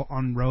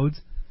on roads.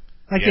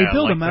 Like they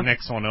build them up. The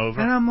next one over.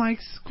 And I'm like,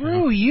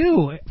 screw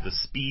you. The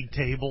speed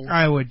table.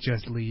 I would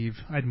just leave.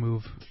 I'd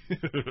move.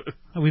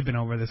 We've been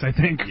over this, I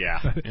think. Yeah.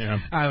 Yeah.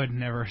 I'd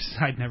never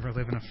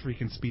live in a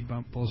freaking speed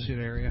bump bullshit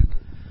area.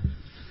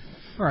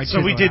 All right.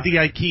 So we did the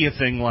IKEA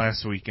thing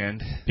last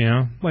weekend.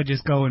 Yeah. Well,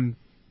 just go and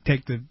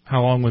take the...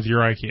 How long was your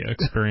IKEA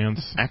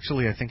experience?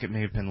 Actually, I think it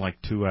may have been like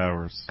 2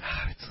 hours.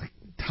 God, it's like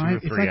time.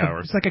 2 or 3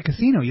 hours. It's like a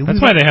casino.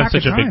 That's why they have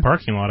such a big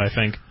parking lot, I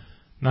think.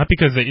 Not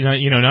because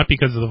not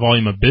because of the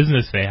volume of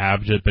business they have,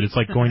 but it's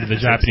like going to the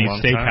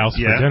Japanese steakhouse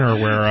for dinner,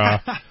 where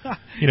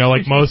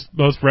like most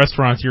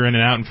restaurants, you're in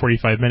and out in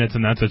 45 minutes,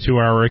 and that's a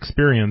 2-hour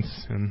experience.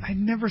 And I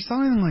never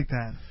saw anything like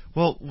that.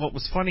 Well, what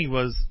was funny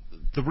was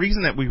the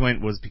reason that we went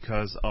was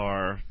because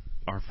our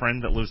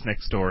friend that lives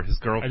next door, his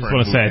girlfriend. I just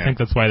want to say, I think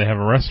that's why they have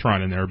a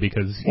restaurant in there,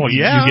 because you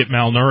get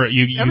malnourished.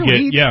 You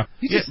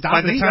get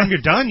by the time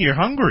you're done, you're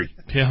hungry.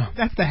 Yeah,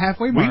 that's the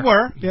halfway mark. We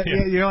were.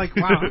 Yeah, you're like,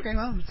 wow. Okay,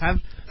 well, let's have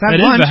that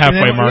lunch. Is the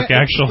halfway mark,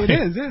 actually.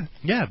 It is. Yeah.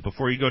 Yeah,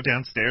 before you go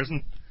downstairs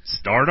and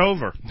start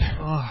over.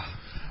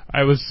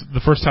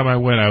 The first time I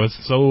went, I was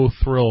so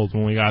thrilled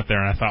when we got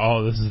there, and I thought,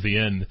 oh, this is the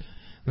end. And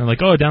they're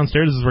like, oh,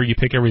 downstairs is where you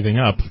pick everything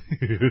up.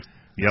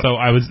 Yep. So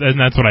and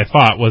that's what I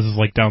thought was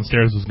like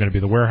downstairs was going to be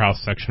the warehouse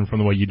section from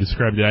the way you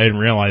described it. I didn't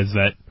realize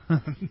that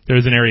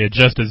there's an area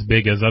just as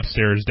big as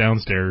upstairs,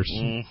 downstairs.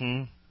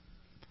 Mm-hmm.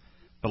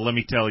 But let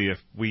me tell you,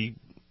 we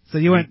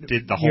did the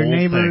your whole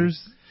neighbors.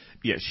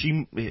 Thing.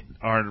 Yeah,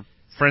 our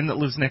friend that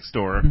lives next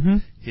door,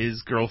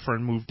 his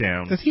girlfriend moved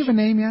down. Does he have a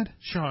name yet?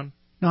 Sean.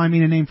 No, I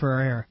mean a name for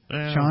our heir.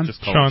 Sean.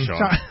 Just call him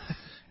Sean.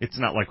 It's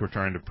not like we're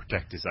trying to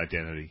protect his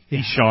identity. Yeah.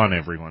 He's Sean,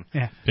 everyone.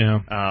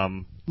 Yeah.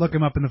 Look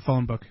him up in the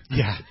phone book.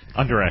 Yeah,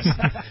 under S.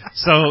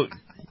 So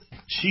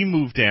she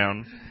moved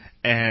down,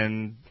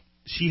 and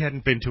she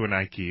hadn't been to an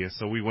IKEA,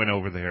 so we went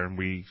over there, and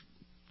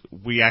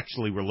we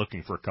actually were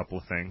looking for a couple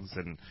of things,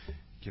 and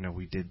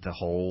we did the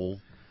whole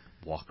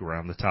walk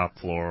around the top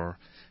floor,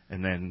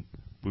 and then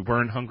we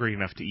weren't hungry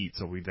enough to eat,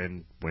 so we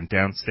then went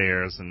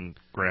downstairs and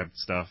grabbed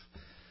stuff.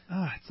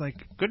 It's like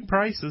good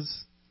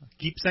prices. I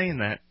keep saying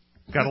that.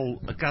 Got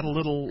a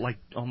little, like,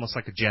 almost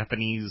like a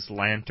Japanese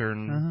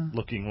lantern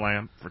looking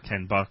lamp for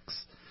 $10.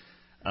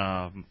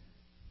 And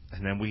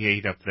then we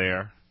ate up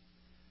there.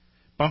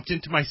 Bumped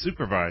into my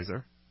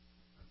supervisor,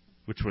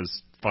 which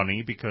was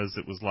funny because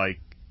it was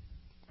like,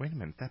 wait a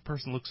minute, that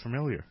person looks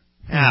familiar.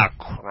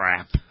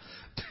 Crap.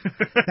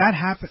 That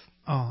happened.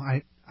 Oh,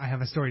 I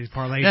have a story to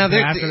parlay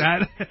after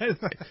that.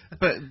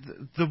 But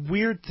the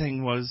weird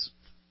thing was,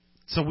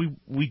 so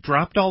we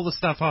dropped all the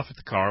stuff off at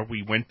the car,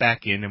 we went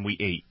back in and we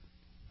ate.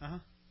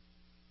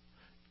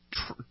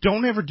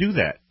 Don't ever do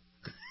that.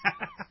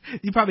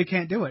 You probably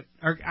can't do it.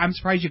 Or I'm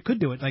surprised you could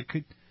do it. Like,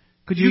 could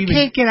you? You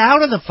can't get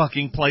out of the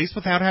fucking place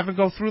without having to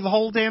go through the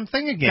whole damn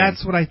thing again.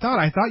 That's what I thought.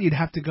 I thought you'd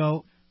have to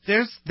go.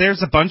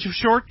 There's a bunch of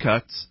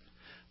shortcuts,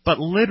 but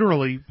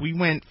literally we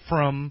went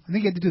from. I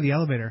think you have to do the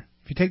elevator.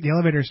 If you take the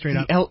elevator straight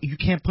up, you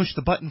can't push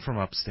the button from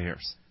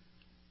upstairs.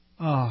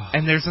 Oh.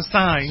 And there's a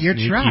sign. You're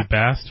trapped. You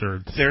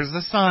bastards. There's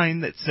a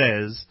sign that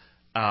says,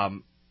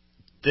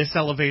 this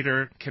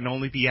elevator can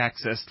only be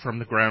accessed from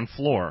the ground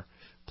floor.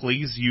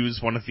 Please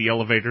use one of the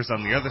elevators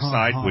on the other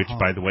side, which,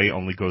 by the way,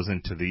 only goes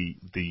into the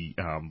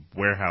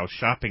warehouse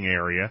shopping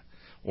area,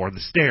 or the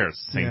stairs.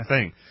 Same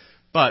thing.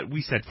 But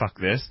we said, fuck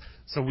this.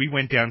 So we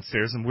went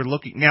downstairs, and we're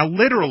looking. Now,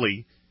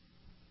 literally,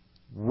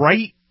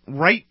 right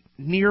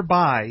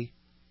nearby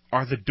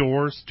are the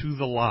doors to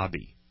the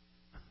lobby.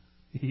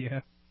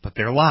 Yeah. But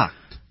they're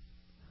locked.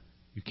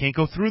 You can't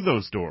go through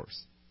those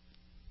doors.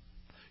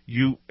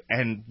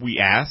 we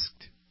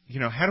asked,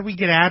 how do we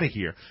get out of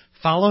here?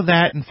 Follow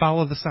that and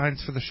follow the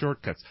signs for the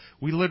shortcuts.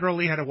 We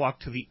literally had to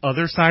walk to the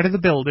other side of the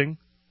building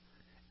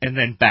and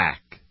then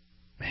back.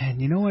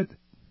 Man, you know what?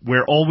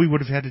 Where all we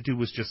would have had to do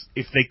was just,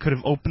 if they could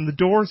have opened the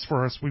doors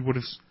for us, we would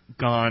have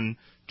gone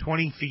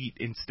 20 feet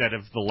instead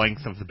of the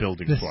length of the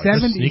building.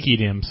 The sneaky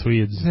damn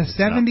Swedes.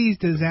 The 70s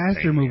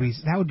disaster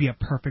movies, that would be a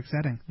perfect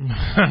setting.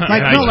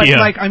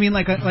 like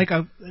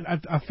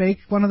a fake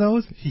one of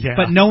those,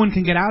 but no one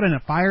can get out and a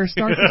fire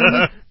starts or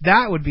something.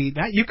 That would be,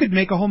 you could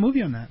make a whole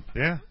movie on that.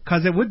 Yeah.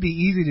 Because it would be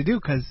easy to do,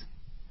 because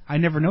I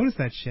never noticed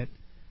that shit.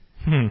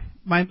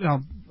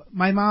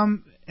 My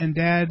mom and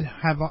dad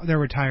they're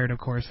retired, of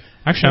course.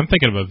 Actually, I'm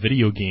thinking of a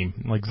video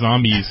game, like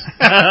zombies.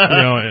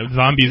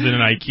 Zombies in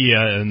an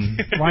IKEA,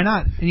 and why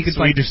not? And you could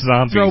Swedish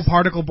zombies. Throw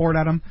particle board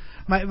at them.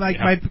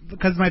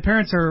 Because my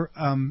parents are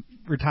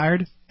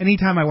retired.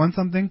 Anytime I want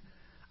something,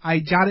 I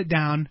jot it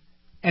down,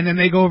 and then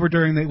they go over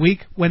during the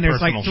week when there's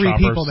Personal like 3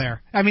 shoppers. people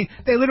there. I mean,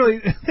 they literally.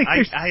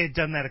 I had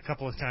done that a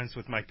couple of times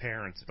with my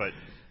parents, but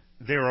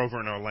they're over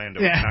in Orlando.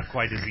 Yeah. It's not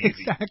quite as easy.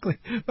 Exactly,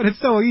 but it's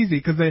so easy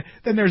because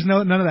then there's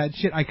none of that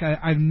shit. I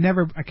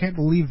can't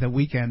believe the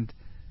weekend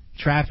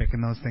traffic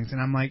and those things. And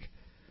I'm like,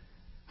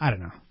 I don't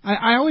know.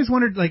 I always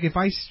wondered, like, if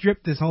I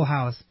stripped this whole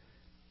house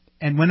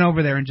and went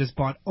over there and just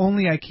bought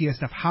only IKEA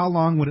stuff, how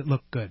long would it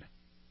look good?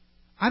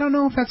 I don't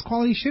know if that's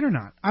quality shit or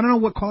not. I don't know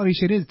what quality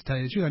shit is, to tell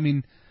you the truth. I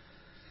mean,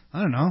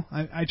 I don't know.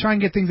 I try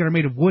and get things that are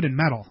made of wood and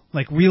metal,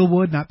 like real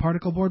wood, not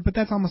particle board, but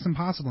that's almost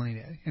impossible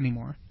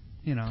anymore.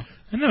 And I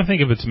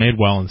think if it's made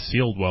well and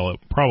sealed well, it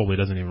probably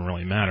doesn't even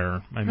really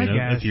matter. I mean,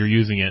 if you're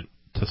using it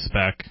to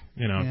spec, if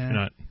you're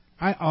not.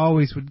 I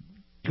always would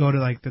go to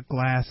like the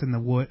glass and the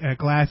wood,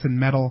 glass and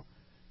metal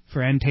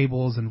for end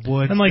tables and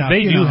wood. And like stuff,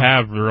 they do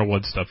have real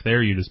wood stuff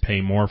there. You just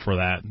pay more for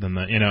that than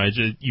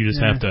you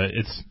just have to.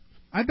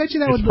 I bet you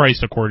that it's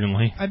priced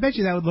accordingly. I bet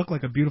you that would look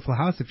like a beautiful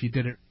house if you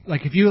did it.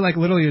 Like if you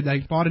literally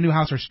bought a new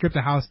house or stripped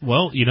a house.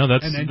 Well,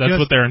 that's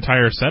what their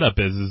entire setup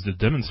is to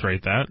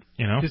demonstrate that.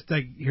 Just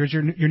like here's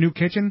your new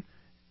kitchen,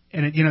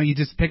 and you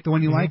just pick the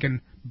one you like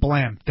and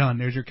blam, done.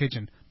 There's your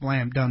kitchen.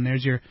 Blam, done.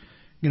 There's your,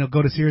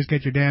 go to Sears,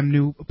 get your damn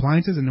new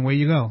appliances, and away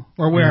you go,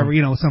 or wherever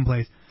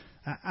someplace.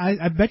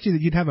 I bet you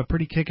that you'd have a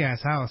pretty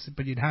kick-ass house,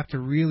 but you'd have to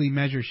really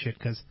measure shit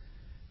because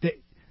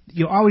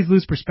you always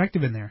lose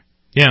perspective in there.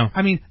 Yeah.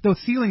 I mean, those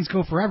ceilings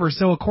go forever,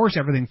 so of course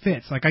everything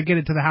fits. Like, I get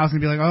it to the house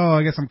and be like, oh,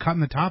 I guess I'm cutting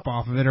the top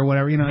off of it or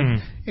whatever.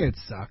 It'd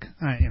suck.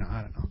 I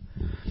don't know.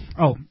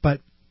 Oh,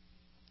 but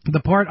the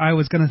part I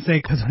was going to say,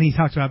 because when he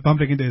talked about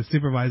bumping into his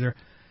supervisor,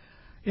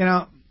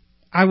 I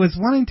was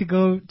wanting to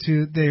go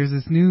to, there's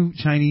this new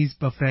Chinese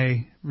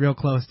buffet real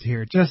close to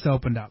here. It just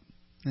opened up.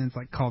 And it's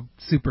like called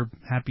Super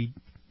Happy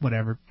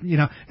whatever.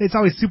 It's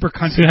always Super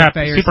Country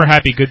Buffet. Super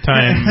Happy Good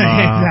Time.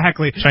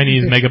 Exactly.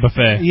 Chinese Mega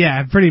Buffet.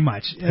 Yeah, pretty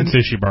much. And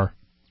sushi bar.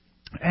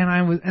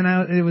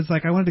 It was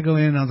like I wanted to go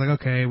in, and I was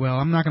like, okay, well,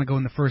 I'm not going to go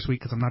in the first week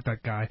because I'm not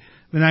that guy.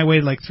 Then I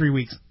waited like 3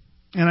 weeks,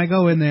 and I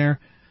go in there.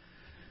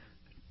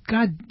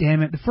 God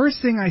damn it! The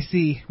first thing I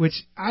see, which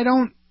I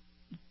don't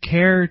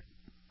care,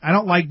 I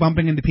don't like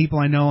bumping into people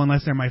I know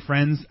unless they're my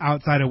friends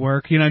outside of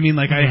work. You know what I mean?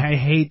 Like I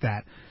hate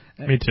that.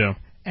 Me too.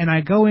 And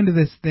I go into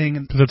this thing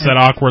because it's that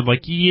awkward,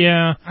 like,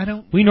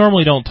 we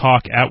normally don't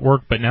talk at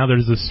work, but now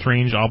there's this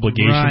strange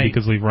obligation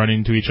because we've run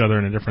into each other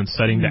in a different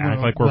setting to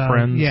act like we're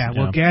friends. Yeah,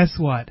 well, guess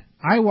what?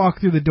 I walk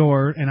through the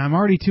door, and I'm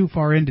already too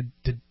far in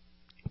to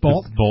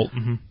bolt.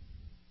 Mm-hmm.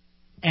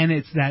 And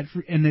it's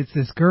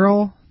this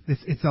girl.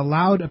 It's a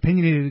loud,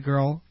 opinionated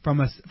girl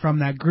from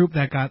that group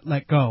that got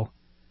let go,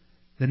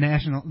 the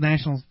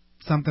national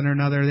something or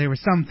another. They were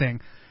something,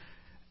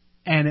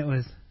 and it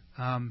was.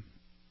 And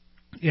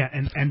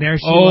there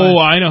she was. Oh,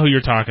 I know who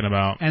you're talking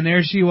about. And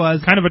there she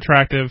was. Kind of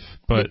attractive,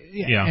 but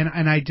yeah.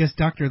 And I just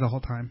ducked her the whole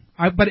time.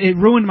 But it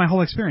ruined my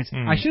whole experience.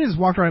 I should have just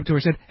walked right up to her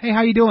and said, hey,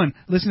 how you doing?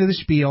 Listen to the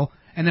spiel.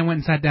 And then went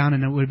and sat down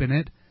and it would have been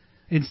it.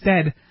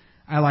 Instead,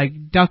 I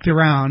ducked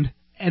around.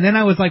 And then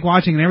I was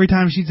watching, and every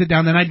time she'd sit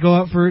down, then I'd go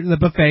up for the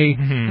buffet.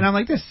 And I'm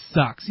like, this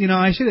sucks.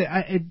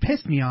 It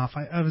pissed me off.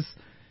 I was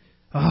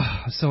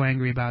so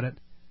angry about it.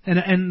 And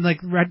in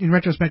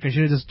retrospect, I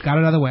should have just got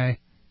it out of the way.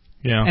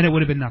 Yeah. And it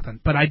would have been nothing.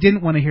 But I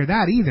didn't want to hear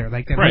that either.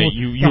 Like that right.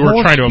 You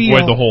were trying to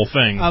avoid the whole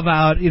thing.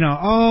 About,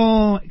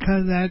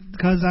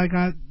 because I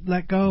got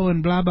let go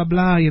and blah, blah,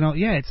 blah.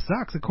 Yeah, it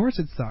sucks. Of course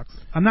it sucks.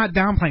 I'm not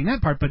downplaying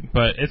that part,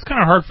 but it's kind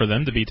of hard for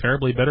them to be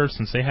terribly bitter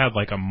since they had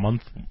a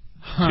month,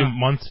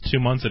 2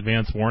 months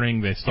advance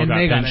warning. They still got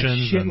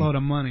pensions. They got a shitload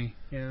of money.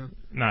 Yeah.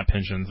 Not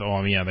pensions. Oh,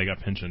 I mean, yeah, they got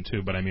pension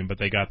too. But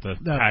they got the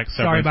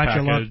sorry about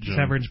your luck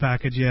severance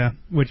package, yeah,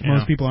 which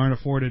most people aren't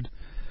afforded.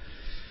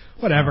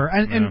 Whatever,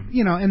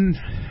 and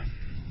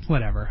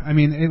whatever. I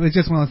mean, it was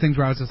just one of those things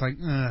where I was just like,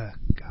 God,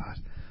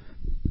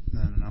 I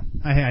don't know.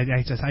 I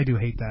do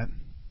hate that.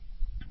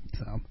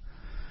 So,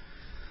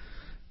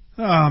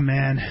 oh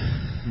man,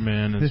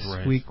 it's this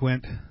right. week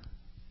went.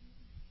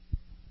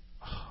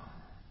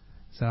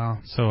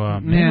 So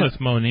man with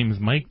Mo name's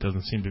Mike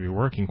doesn't seem to be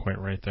working quite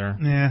right there.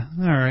 Yeah.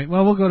 All right.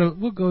 Well, we'll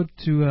go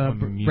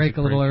to break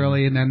a little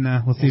early, and then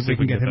we'll see if we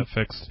can get him that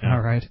fixed. Yeah.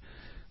 All right.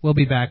 We'll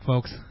be back,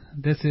 folks.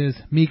 This is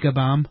Mika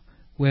Bomb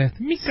with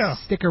Mika.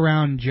 Stick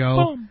Around,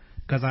 Joe,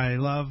 because I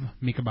love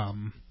Mika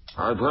Bomb.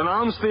 I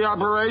pronounce the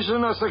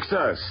operation a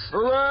success.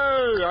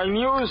 Hooray! I'm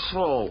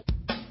useful.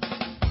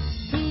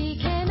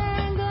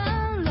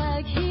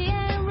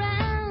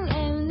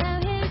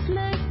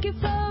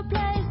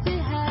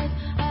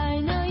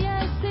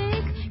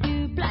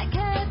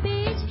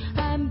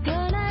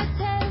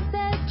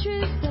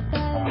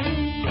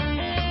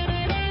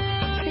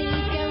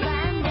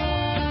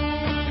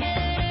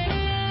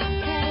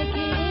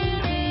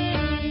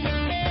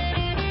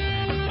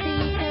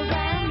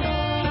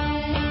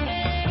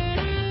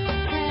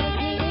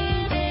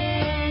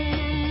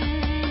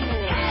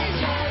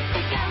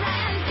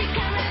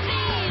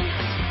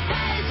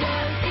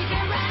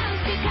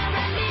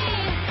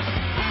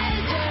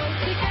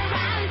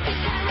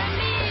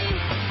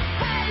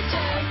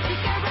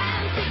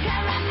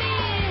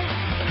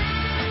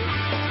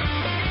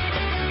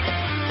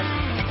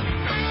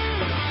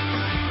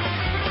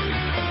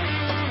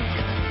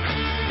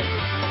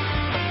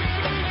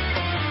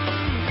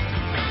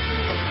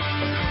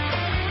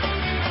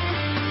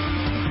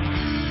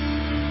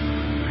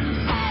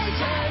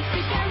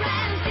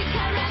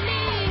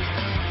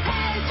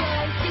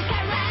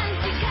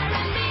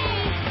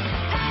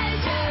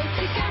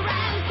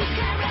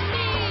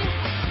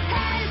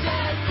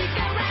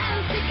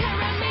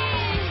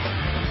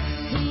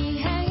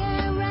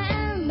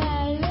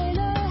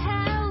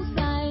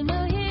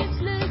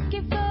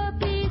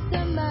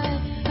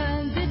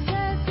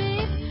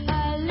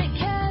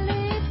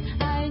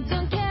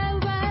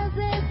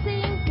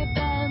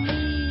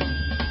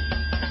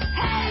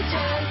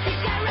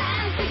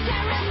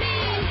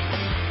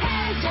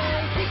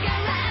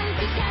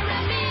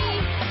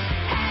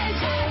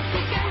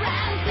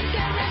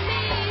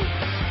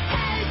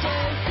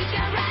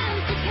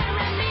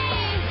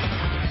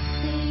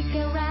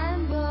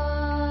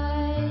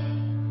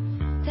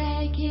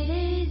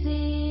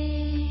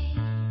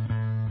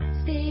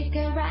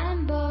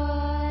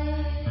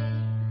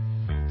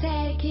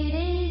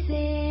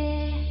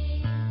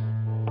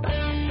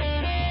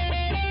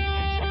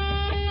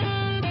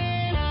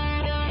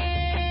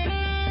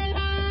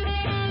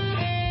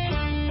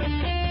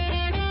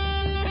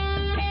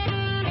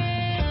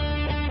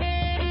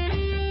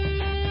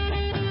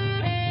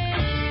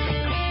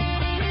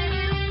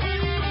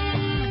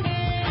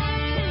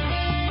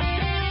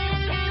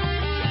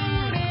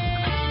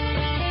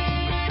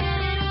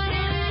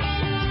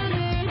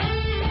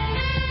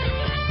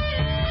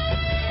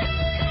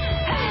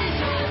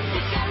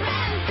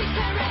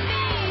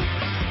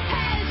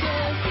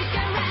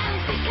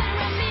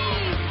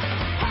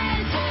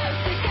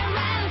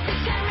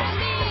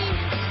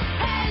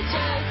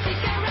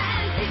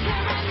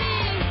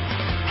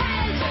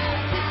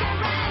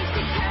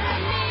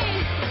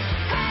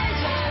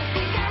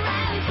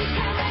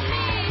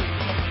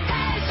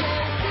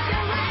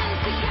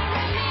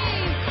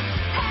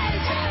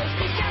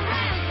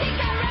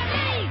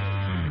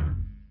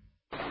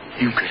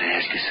 You could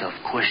ask yourself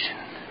a question.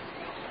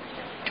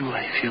 Do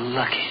I feel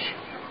lucky?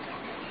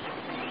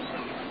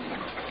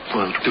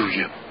 Well, do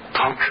you,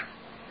 punk?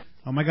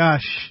 Oh my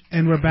gosh,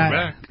 and we're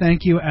back.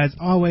 Thank you, as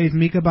always,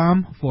 Mika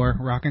Bomb, for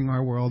rocking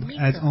our world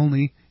as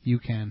only you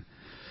can.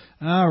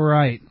 All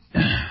right.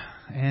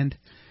 And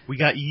we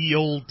got ye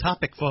old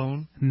topic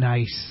phone.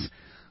 Nice.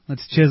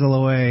 Let's chisel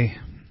away.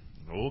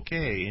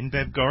 Okay,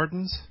 InBev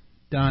Gardens.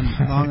 Done.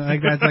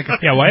 That's like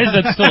yeah, why is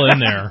that still in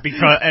there?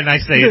 Because, and I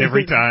say it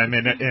every time,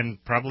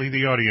 and probably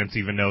the audience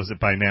even knows it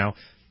by now.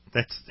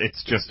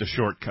 It's just a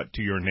shortcut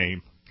to your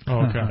name. Oh,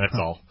 okay. That's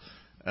all.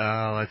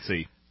 Let's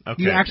see.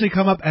 Okay. You actually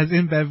come up as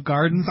InBev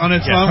Gardens on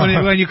his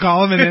phone when you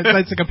call him, and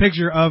it's like a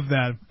picture of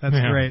that. That's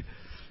great.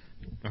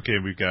 Okay,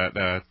 we've got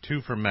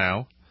two from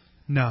Mao.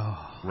 No.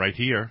 Right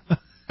here.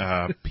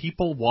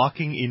 People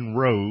walking in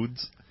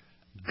roads,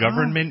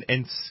 government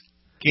and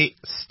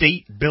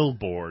state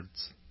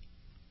billboards.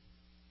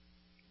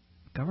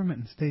 Government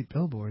and state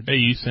billboards. Hey,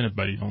 you sent it,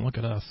 buddy. Don't look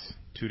at us.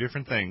 Two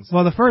different things.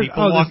 Well, the first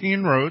people walking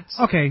in roads.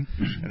 Okay.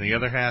 And the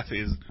other half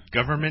is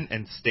government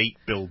and state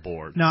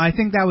billboards. No, I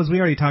think we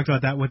already talked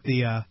about that with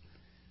the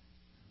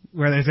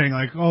where they're saying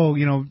like, oh,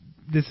 you know,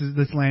 this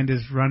land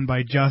is run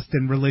by just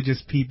and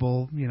religious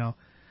people, you know.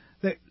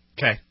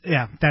 Okay.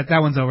 Yeah, that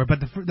one's over.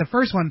 But the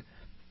first one,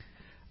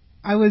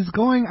 I left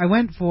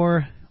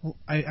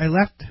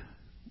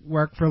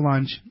work for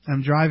lunch.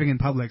 I'm driving in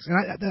Publix,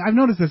 and I've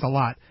noticed this a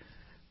lot.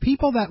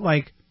 People that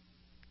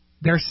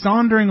they're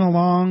sauntering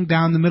along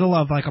down the middle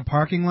of a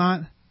parking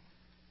lot,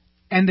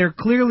 and they're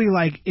clearly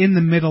in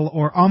the middle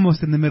or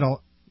almost in the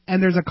middle,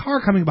 and there's a car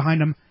coming behind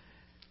them,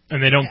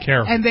 and they don't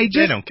care, and they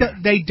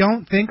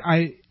don't think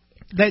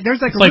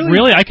There's like it's like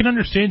really, I can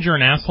understand you're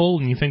an asshole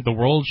and you think the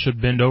world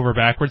should bend over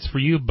backwards for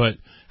you, but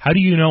how do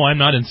you know I'm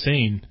not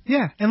insane?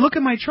 Yeah, and look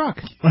at my truck.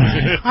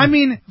 I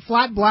mean,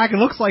 flat black. It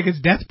looks like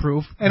it's death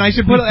proof, and I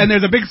should put. And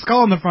there's a big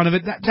skull in the front of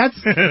it. That's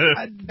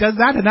does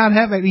that not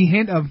have any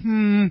hint of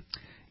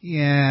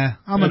Yeah,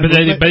 I'm gonna.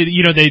 But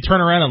you know, they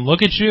turn around and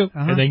look at you,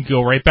 and then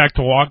go right back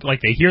to walk.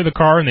 Like they hear the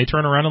car and they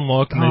turn around and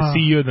look, and they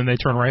see you, and then they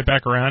turn right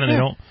back around, and they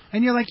don't.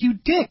 And you're like, you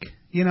dick.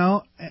 You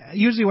know,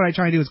 usually what I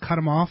try to do is cut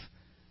them off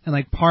and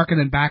like park and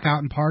then back out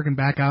and park and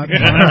back out.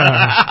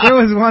 There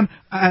was one.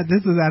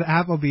 This was at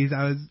Applebee's.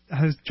 I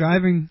was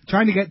driving,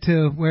 trying to get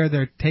to where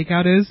their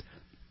takeout is,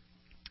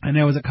 and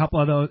there was a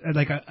couple of those,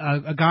 like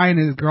a guy and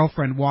his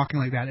girlfriend walking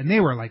like that, and they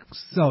were like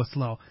so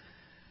slow.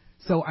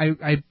 So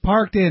I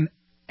parked in.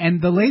 And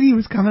the lady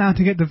was coming out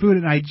to get the food,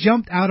 and I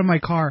jumped out of my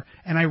car,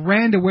 and I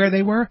ran to where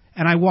they were,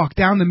 and I walked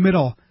down the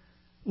middle,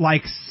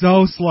 like,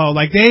 so slow.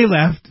 Like, they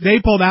left,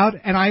 they pulled out,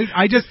 and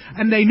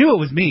and they knew it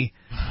was me.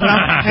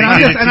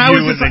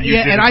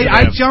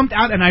 I jumped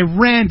out, and I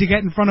ran to get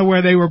in front of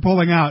where they were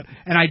pulling out,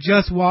 and I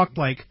just walked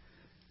like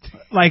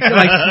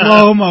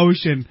slow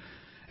motion.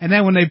 And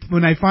then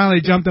when I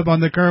finally jumped up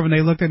on the curb, and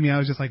they looked at me, I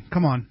was just like,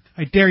 come on,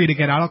 I dare you to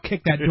get out, I'll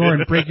kick that door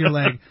and break your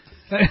leg.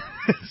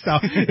 So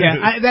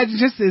yeah, that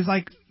just is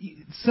like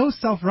so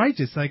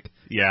self-righteous. Like,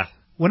 yeah,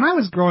 when I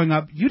was growing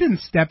up, you didn't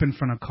step in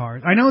front of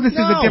cars. I know this is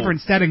a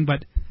different setting,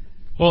 but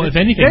well, if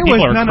anything,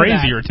 people are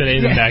crazier today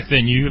than back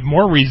then. You have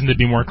more reason to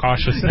be more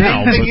cautious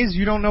now. The thing is,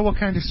 you don't know what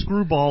kind of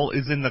screwball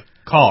is in the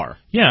car.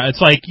 Yeah, it's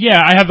like,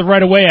 I have the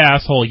right of way,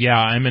 asshole. Yeah,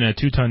 I'm in a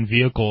 2-ton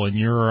vehicle and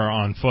you're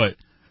on foot.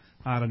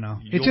 I don't know.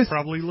 You'll just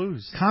probably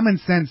lose. Common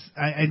sense.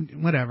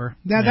 Whatever.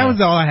 That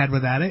was all I had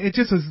with that. It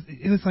just was.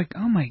 It was like,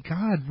 oh my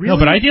god, really? No,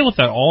 but I deal with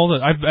that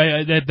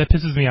that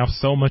pisses me off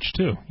so much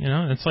too. You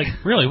know, it's like,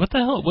 really, what the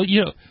hell? What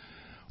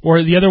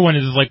Or the other one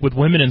is like with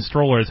women in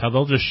strollers, how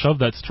they'll just shove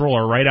that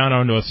stroller right out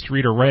onto a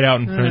street or right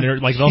out in front of their,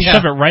 like they'll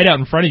shove it right out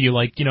in front of you,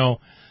 like, you know.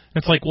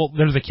 It's like, well,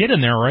 there's a kid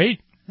in there,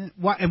 right?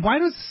 Why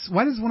does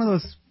one of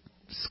those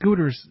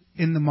scooters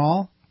in the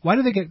mall? Why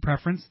do they get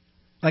preference?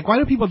 Like, why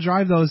do people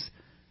drive those?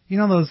 You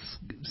know those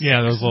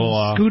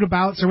little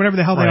scootabouts or whatever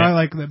the hell they are,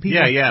 like the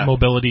people. Yeah.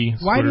 Mobility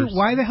scooters.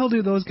 Why the hell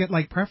do those get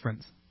like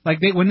preference? Like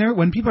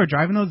when people are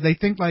driving those, they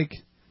think like.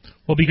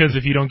 Well, because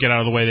if you don't get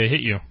out of the way, they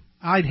hit you.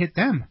 I'd hit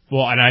them.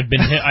 Well, and I've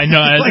been hit. I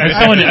know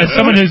as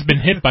someone who's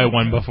been hit by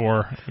one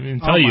before. I can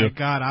tell you. Oh my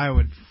god, I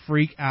would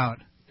freak out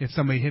if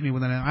somebody hit me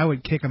with an. I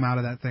would kick them out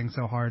of that thing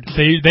so hard.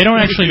 They don't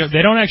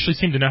actually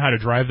seem to know how to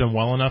drive them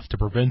well enough to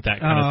prevent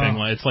that kind of thing.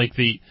 It's like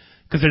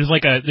because there's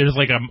like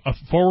a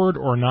forward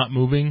or not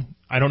moving.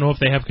 I don't know if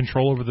they have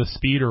control over the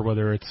speed or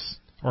whether it's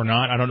or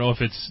not. I don't know if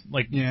it's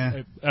like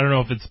I don't know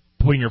if it's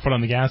putting your foot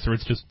on the gas or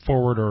it's just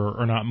forward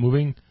or not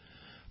moving.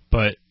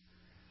 But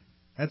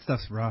that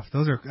stuff's rough.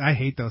 I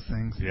hate those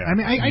things. Yeah, I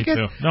mean, I guess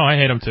too. No, I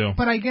hate them too.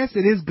 But I guess it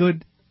is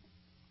good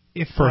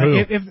if for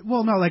who? If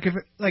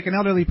like an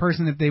elderly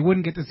person, if they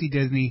wouldn't get to see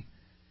Disney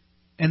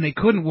and they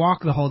couldn't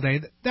walk the whole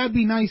day, that'd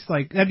be nice.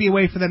 Like that'd be a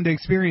way for them to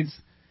experience.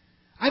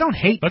 I don't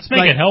hate. Let's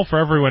make it hell for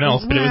everyone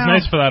else, but it was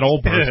nice for that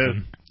old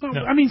person.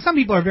 No. I mean, some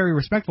people are very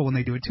respectful when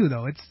they do it too,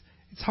 though. It's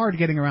hard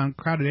getting around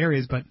crowded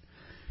areas, but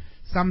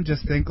some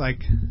just think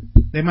like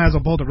they might as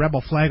well pull the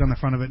rebel flag on the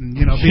front of it and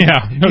be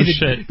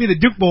the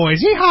Duke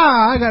boys.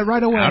 Yeehaw! I got it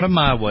right away. Out of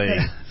my way.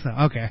 So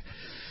okay,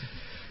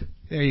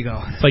 there you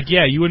go. It's like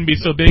you wouldn't be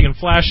so big and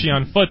flashy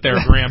on foot there,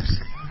 Gramps.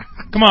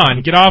 Come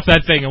on, get off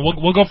that thing and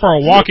we'll go for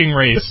a walking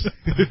race.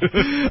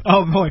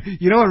 Oh boy,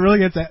 you know what really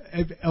gets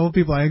old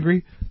people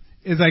angry?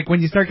 Is like when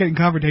you start getting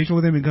confrontational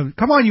with him and goes,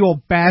 come on, you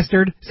old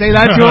bastard. Say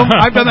that to him.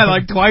 I've done that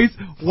like twice.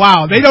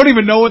 Wow, they don't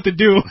even know what to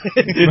do.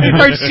 They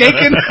start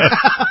shaking.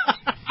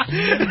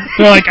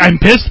 They're like, I'm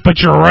pissed, but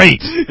you're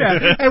right.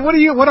 Yeah. And what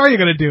are you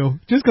going to do?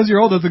 Just because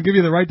you're old doesn't give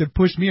you the right to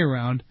push me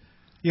around.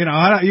 You know,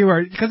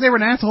 because they were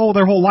an asshole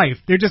their whole life.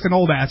 They're just an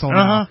old asshole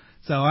now.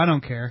 So I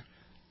don't care.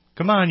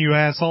 Come on, you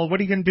asshole. What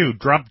are you going to do?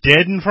 Drop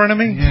dead in front of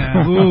me?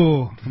 Yeah.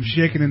 Ooh, I'm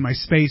shaking in my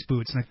space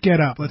boots. Now get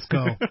up. Let's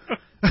go.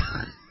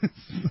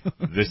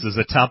 This is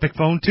a topic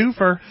phone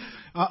twofer.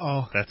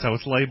 Uh-oh. That's how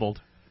it's labeled.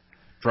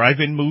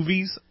 Drive-in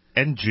movies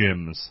and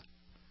gyms.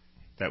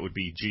 That would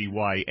be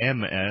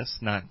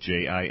GYMS, not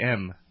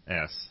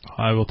JIMS.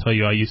 I will tell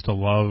you, I used to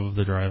love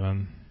the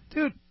drive-in.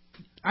 Dude,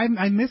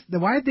 I missed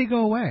why did they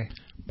go away?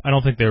 I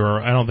don't think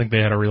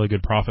they had a really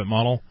good profit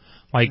model.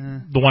 Like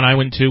the one I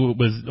went to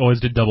always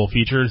did double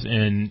features,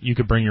 and you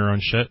could bring your own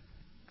shit.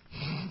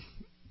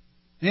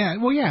 Yeah,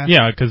 well, yeah.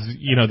 Yeah, because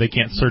they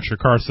can't search your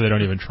car, so they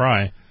don't even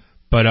try.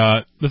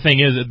 But the thing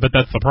is,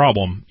 that's the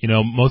problem.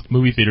 Most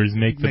movie theaters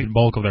make the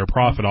bulk of their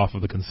profit off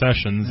of the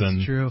concessions.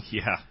 That's true.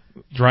 Yeah.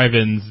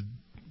 Drive-ins,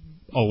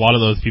 a lot of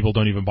those people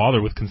don't even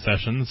bother with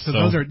concessions. So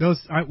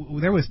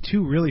there was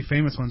two really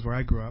famous ones where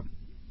I grew up.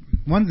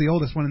 One's the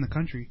oldest one in the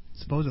country,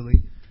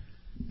 supposedly.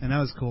 And that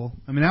was cool.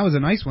 I mean, that was a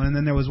nice one. And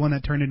then there was one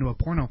that turned into a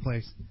porno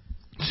place.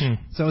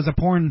 So it was a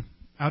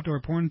outdoor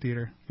porn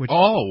theater.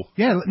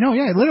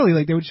 Literally,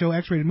 like they would show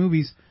X-rated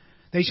movies.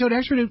 They showed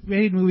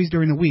X-rated movies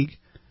during the week.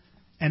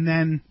 And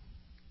then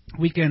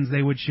weekends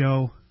they would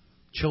show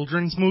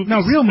children's movies.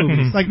 No, real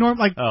movies, like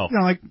Oh. you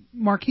know, like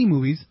marquee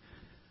movies.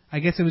 I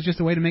guess it was just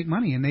a way to make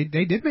money, and they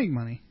did make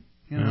money.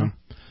 You know?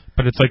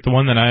 But it's like the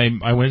one that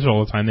I went to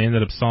all the time. They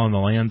ended up selling the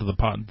land to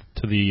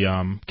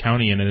the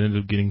county, and it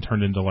ended up getting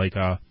turned into like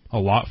a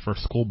lot for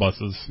school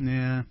buses.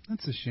 Yeah,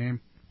 that's a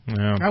shame.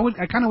 Yeah.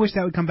 I kind of wish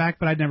that would come back,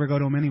 but I'd never go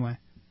to them anyway.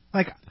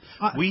 Like,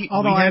 although we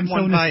had I'm so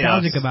one by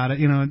nostalgic us. about it,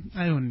 you know,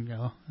 I wouldn't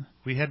go.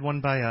 We had one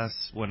by us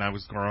when I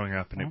was growing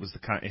up, and it was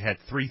it had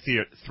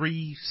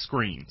three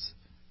screens.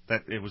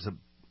 That it was a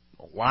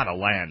lot of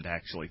land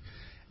actually,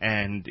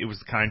 and it was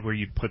the kind where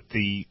you'd put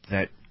the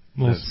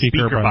little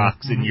speaker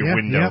box in your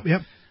window.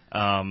 Yep.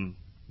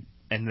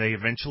 And they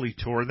eventually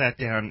tore that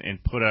down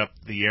and put up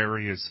the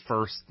area's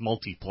first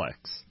multiplex.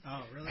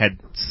 Oh, really? Had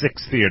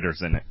 6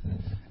 theaters in it,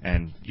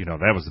 and you know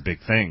that was a big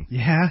thing.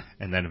 Yeah.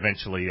 And then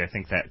eventually, I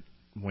think that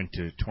went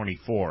to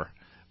 24.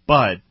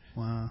 But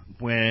wow.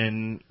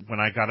 when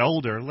I got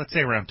older, let's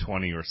say around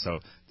 20 or so,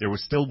 there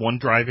was still one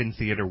drive-in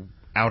theater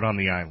out on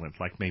the island,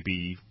 like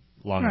maybe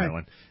Long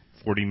Island,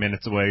 40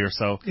 minutes away or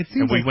so.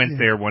 And we went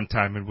there one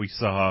time and we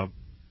saw.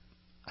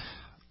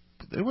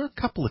 There were a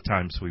couple of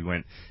times we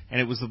went,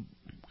 and it was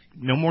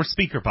no more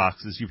speaker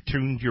boxes. You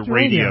tuned your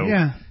radio.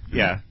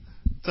 Yeah.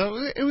 So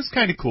it was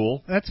kind of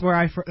cool. That's where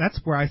I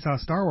saw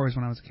Star Wars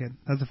when I was a kid.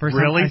 That was the first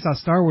Really? time I saw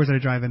Star Wars at a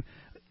drive-in.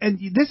 And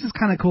this is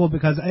kind of cool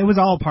because it was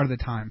all part of the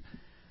time.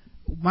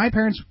 My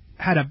parents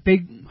had a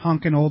big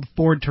honking old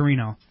Ford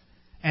Torino,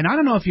 and I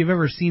don't know if you've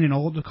ever seen an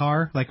old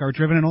car, like or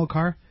driven an old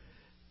car.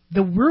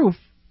 The roof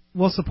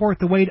will support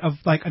the weight of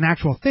like an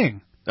actual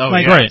thing. Oh,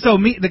 like, yeah. Right. So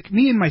me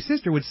and my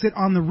sister would sit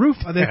on the roof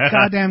of this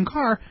goddamn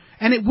car,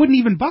 and it wouldn't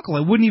even buckle.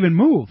 It wouldn't even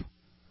move.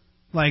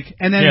 Like,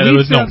 and then there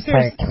was no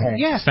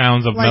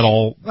sounds of like,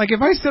 metal. Like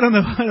if I stood on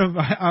the hood of,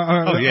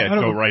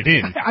 go right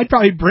in. I'd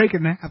probably break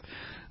in half.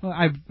 Well,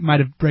 I might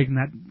have broken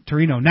that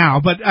Torino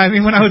now, but I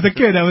mean, when I was a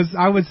kid, I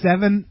was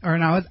 7, or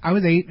no, I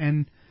was 8,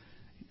 and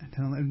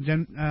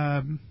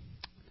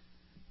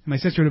my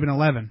sister would have been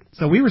 11.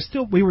 So we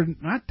were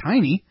not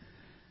tiny,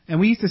 and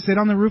we used to sit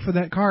on the roof of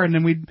that car, and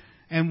then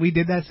we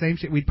did that same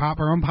shit. We'd pop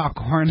our own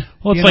popcorn.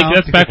 Well, it's like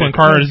that's back when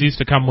cars used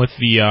to come with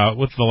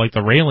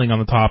the railing on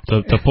the top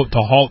to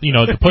halt, you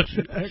know, to put,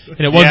 and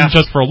it wasn't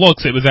just for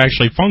looks; it was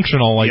actually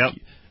functional. Like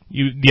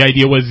the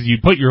idea was you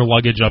put your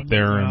luggage up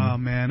there. And, oh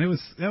man,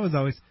 that was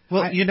always.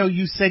 Well, you know,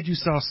 you said you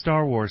saw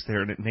Star Wars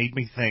there, and it made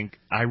me think.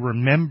 I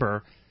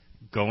remember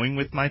going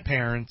with my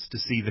parents to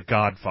see The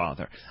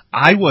Godfather.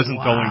 I wasn't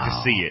going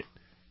to see it.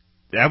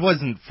 That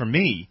wasn't for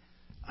me.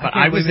 But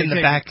I was in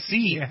the back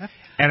seat,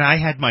 and I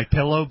had my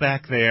pillow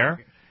back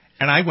there,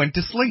 and I went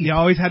to sleep. You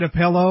always had a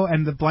pillow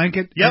and the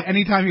blanket. Yep.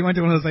 Anytime you went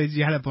to one of those places,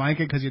 you had a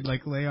blanket because you'd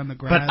like lay on the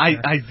grass. But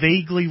I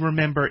vaguely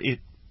remember it.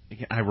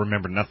 I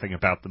remember nothing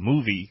about the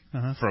movie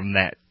from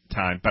that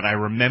time, but I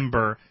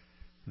remember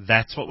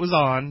that's what was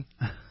on,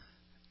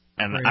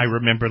 and I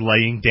remember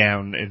laying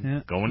down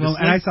and going to sleep.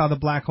 And I saw The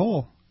Black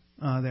Hole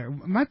there.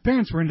 My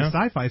parents were into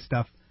sci-fi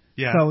stuff.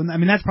 Yeah. So, I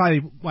mean, that's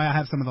probably why I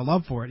have some of the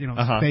love for it, you know,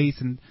 space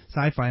and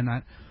sci-fi and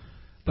that.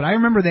 But I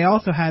remember they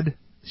also had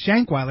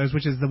Shankweiler's,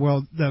 which is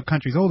the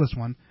country's oldest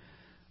one,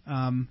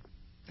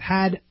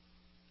 had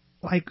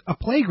like a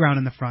playground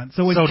in the front.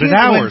 So when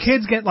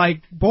kids get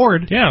like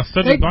bored,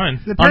 so did mine.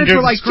 The parents Under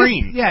were like, the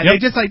screen.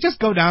 they just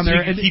go down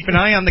there and keep an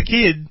eye on the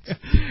kids,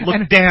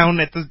 look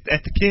down at the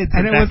kids,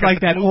 and it was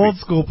like that old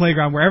school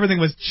playground where everything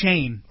was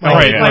chain,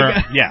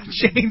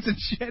 chains and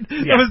shit.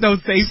 There was no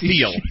safety.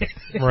 Steel,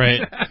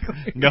 right?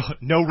 Exactly.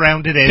 No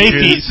rounded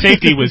edges.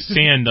 Safety was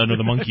sand under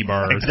the monkey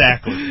bars.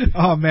 Exactly.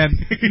 Oh man,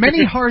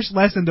 many harsh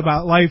lessons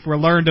about life were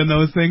learned in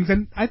those things,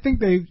 and I think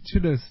they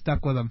should have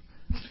stuck with them.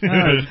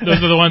 Those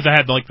are the ones that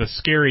had like the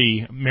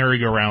scary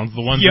merry-go-rounds,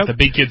 the ones that the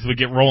big kids would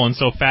get rolling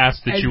so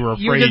fast that you were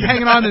afraid. You were just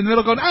hanging on in the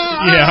middle going,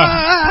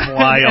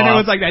 fly and off. it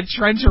was like that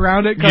trench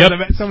around it because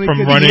of so many from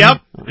kids. running.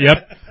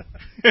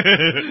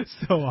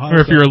 So awesome.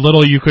 Or if you were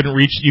little, you couldn't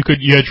reach. You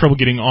had trouble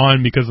getting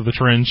on because of the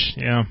trench.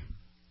 Yeah.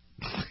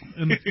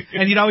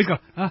 And you'd always go,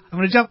 I'm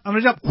gonna jump,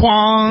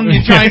 Quong!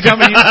 You try and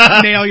jump and you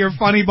nail your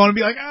funny bone and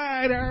be like,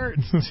 it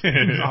hurts.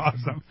 It was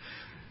awesome.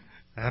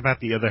 How about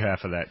the other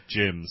half of that,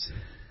 gyms?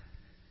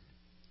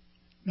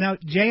 Now,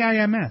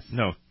 JIMS.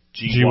 No,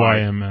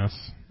 GYMS.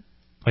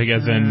 Like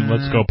as in,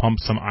 let's go pump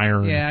some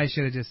iron. Yeah, I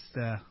should have just...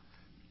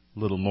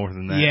 little more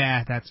than that.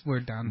 Yeah, we're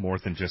done. More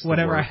than just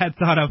whatever the word. I had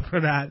thought of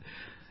for that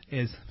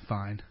is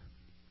fine.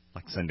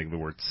 Like sending the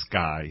word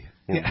sky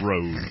or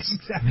roads.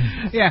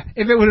 Yeah,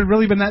 if it would have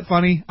really been that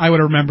funny, I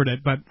would have remembered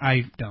it, but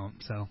I don't,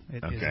 so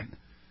it isn't.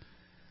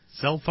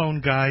 Cell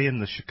phone guy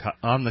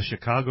on the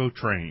Chicago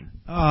train.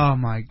 Oh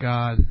my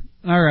God!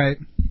 All right,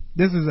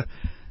 this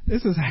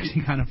is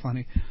actually kind of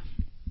funny.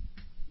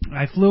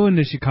 I flew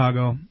into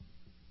Chicago,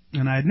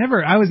 and I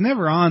was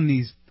never on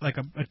these like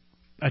a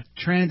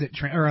transit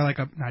train or like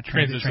a not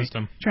transit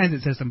system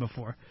transit system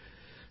before,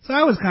 so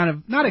I was kind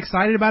of not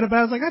excited about it, but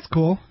I was like, that's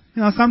cool,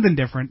 you know, something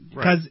different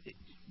because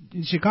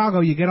in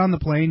Chicago you get on the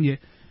plane, you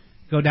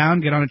go down,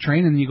 get on a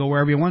train, and you go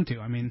wherever you want to.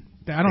 I mean,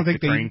 I don't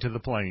think the train to the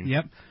plane.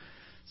 Yep.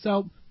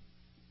 So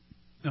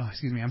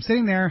I'm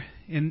sitting there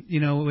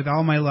with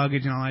all my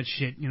luggage and all that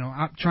shit,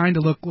 I'm trying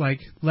to look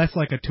less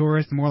like a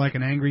tourist and more like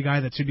an angry guy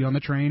that should be on the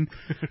train,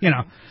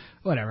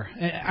 whatever.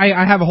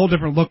 I have a whole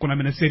different look when I'm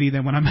in a city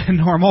than when I'm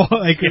normal,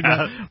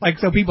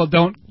 so people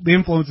the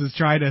influences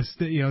try to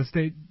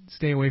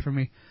stay away from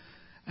me.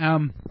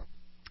 I'm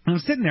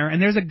sitting there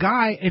and there's a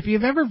guy, if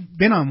you've ever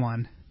been on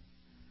one,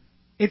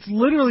 it's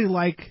literally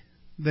like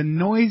the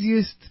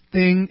noisiest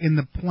thing in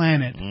the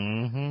planet.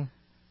 Mm-hmm.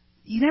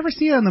 You never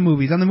see it on the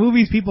movies. On the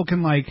movies, people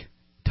can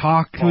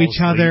talk to each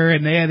other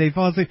and they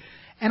fall asleep.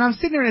 And I'm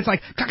sitting there and it's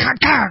like,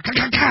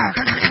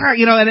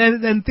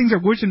 and things are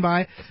whooshing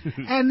by.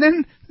 And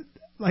then,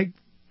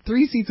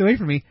 3 seats away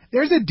from me,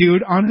 there's a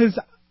dude on his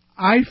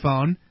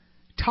iPhone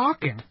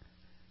talking.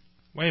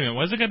 Wait a minute,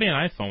 why is it going to be an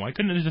iPhone? Why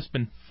couldn't it have just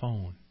been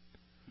phone?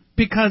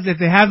 Because if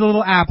they have the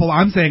little Apple,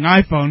 I'm saying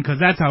iPhone because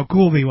that's how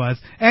cool he was.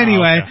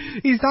 Anyway,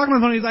 He's talking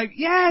on the phone. He's like,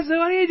 yeah, so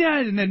what are you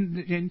doing?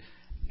 And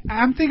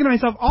I'm thinking to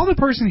myself, all the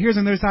person hears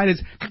on their side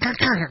is,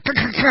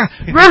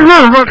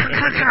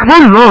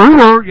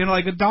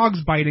 like a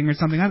dog's biting or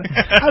something. I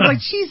was like,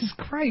 Jesus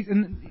Christ.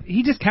 And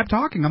he just kept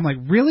talking. I'm like,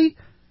 really?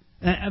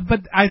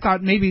 But I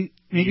thought maybe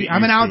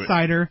I'm an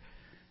outsider.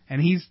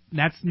 And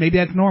maybe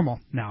that's normal.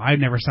 No, I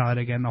never saw it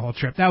again the whole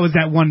trip. That was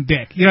that one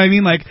dick. You know what I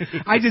mean?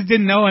 I just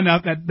didn't know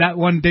enough that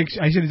one dick,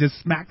 I should have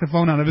just smacked the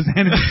phone out of his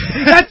hand.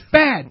 That's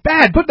bad.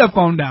 Put the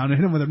phone down and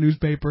hit him with a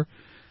newspaper.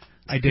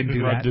 I didn't do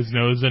that. Rubbed his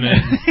nose in it.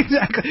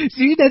 Exactly.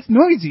 See, that's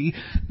noisy.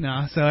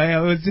 No, so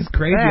it was just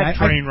crazy.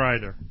 Train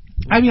rider.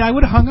 I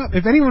would have hung up.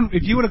 If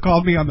you would have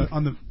called me on the,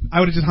 I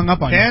would have just hung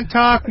up on you. Can't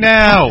talk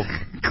now.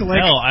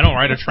 Hell, I don't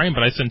ride a train,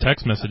 but I send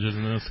text messages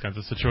in those kinds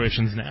of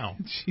situations now.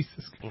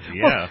 Jesus. Well,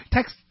 yeah. Well,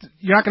 text.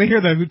 You're not going to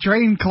hear the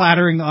train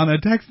clattering on a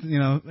text.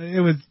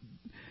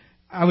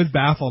 I was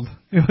baffled.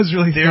 It was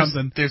really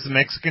something. There's a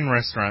Mexican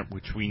restaurant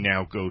which we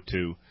now go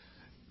to.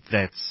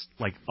 That's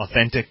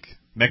authentic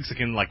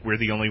Mexican, we're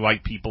the only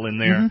white people in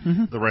there.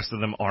 Mm-hmm. The rest of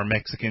them are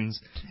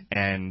Mexicans.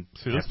 And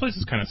those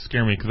places kind of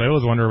scare me because I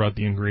always wonder about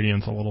the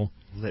ingredients a little.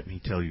 Let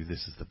me tell you,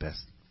 this is the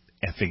best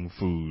effing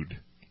food.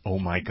 Oh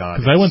my God!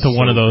 Because I went to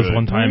one of those good.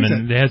 one time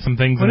and they had some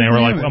things and they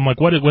were like, I'm like,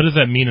 what does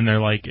that mean? And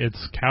they're like,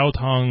 it's cow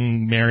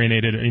tongue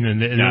marinated.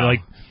 They're like,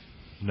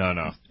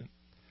 no.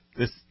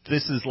 This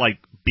is like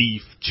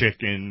beef,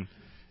 chicken,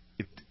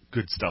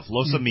 good stuff.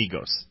 Los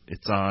Amigos.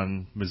 It's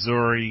on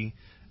Missouri.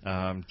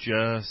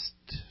 Just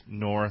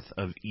north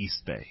of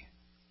East Bay.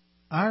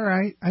 All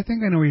right. I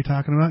think I know what you're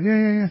talking about.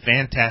 Yeah.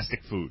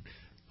 Fantastic food.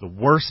 The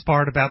worst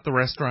part about the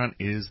restaurant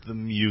is the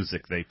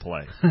music they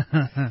play.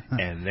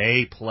 And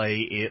they play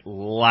it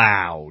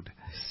loud.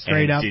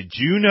 Straight up. Did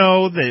you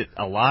know that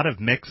a lot of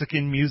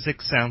Mexican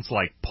music sounds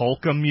like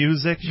polka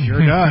music?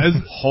 Sure does.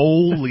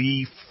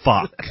 Holy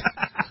fuck.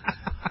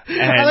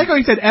 I like how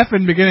he said F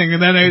in the beginning,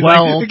 and then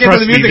well, get to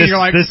the music, and you're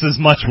like, this is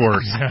much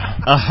worse.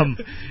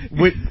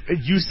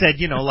 You said,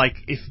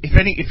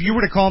 if you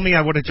were to call me,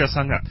 I would have just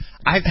hung up.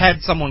 I've had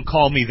someone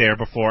call me there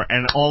before,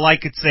 and all I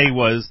could say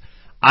was,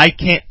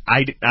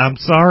 I'm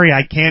sorry,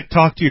 I can't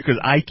talk to you because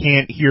I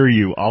can't hear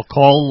you. I'll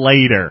call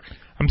later.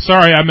 I'm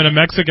sorry, I'm in a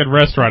Mexican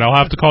restaurant. I'll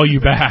have to call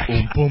you back.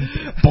 Boom,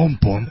 boom,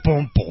 boom,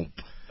 boom, boom.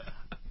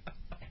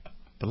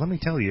 But let me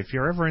tell you, if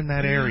you're ever in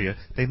that area,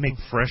 they make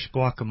fresh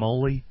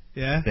guacamole.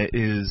 Yeah? That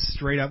is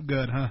straight up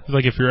good, huh? It's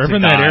like, if you're ever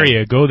in that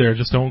area, go there,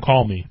 just don't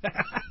call me.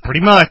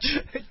 Pretty much.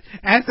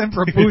 Ask them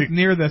for a booth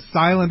near the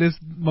silentest,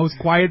 most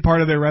quiet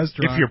part of their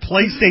restaurant. If your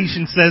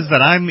PlayStation says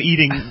that I'm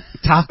eating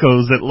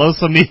tacos at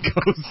Los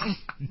Amigos,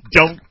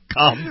 don't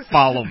come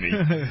follow me.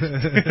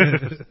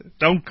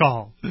 Don't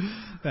call.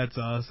 That's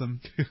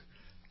awesome.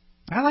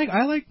 I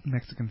like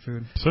Mexican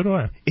food. So do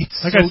I.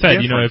 It's like so I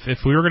said, different.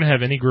 if we were going to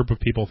have any group of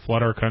people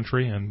flood our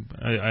country, and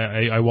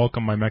I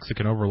welcome my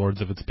Mexican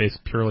overlords if it's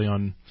based purely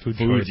on food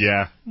choice.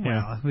 Yeah.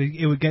 Well,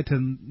 it would get to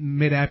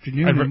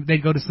mid-afternoon, and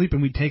they'd go to sleep,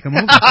 and we'd take them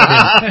over.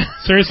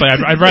 Seriously,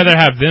 I'd rather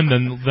have them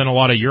than a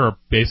lot of Europe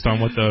based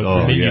on what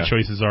the menu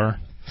choices are.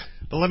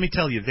 But let me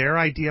tell you, their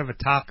idea of a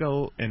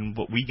taco and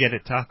what we get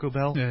at Taco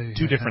Bell,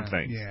 two different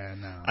things. Yeah,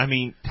 no. I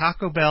mean,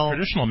 Taco Bell...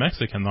 Traditional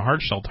Mexican, the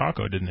hard shell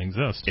taco didn't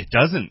exist. It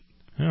doesn't.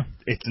 Yeah.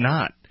 It's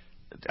not.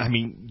 I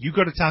mean, you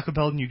go to Taco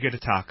Bell and you get a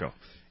taco.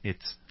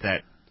 It's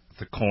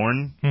the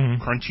corn,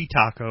 crunchy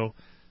taco,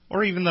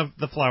 or even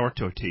the flour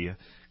tortilla.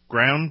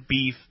 Ground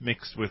beef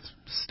mixed with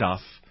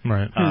stuff.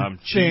 Right.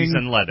 Cheese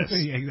and lettuce.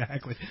 Yeah,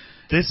 exactly.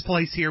 This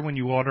place here, when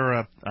you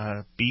order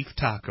a beef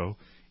taco,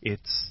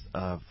 it's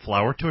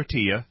flour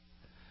tortilla,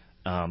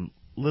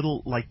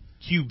 little,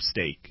 cube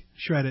steak.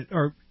 Shredded,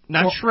 or...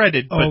 Not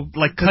shredded,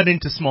 but, cut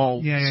into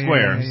small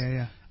squares.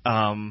 Yeah.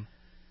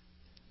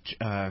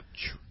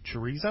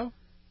 Chorizo?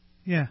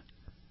 Yeah.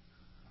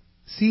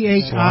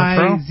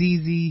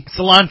 CHIZZ.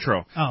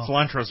 Cilantro. Oh.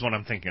 Cilantro is what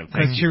I'm thinking of.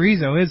 Because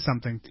chorizo is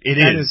something. It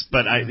is,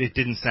 but it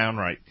didn't sound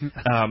right.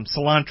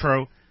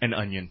 Cilantro and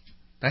onion.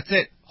 That's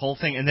it. Whole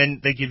thing. And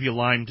then they give you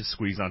lime to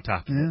squeeze on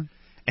top of it.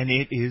 And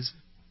it is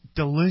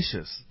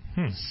delicious.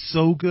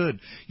 So good.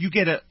 You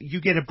get a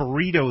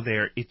burrito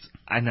there.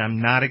 And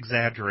I'm not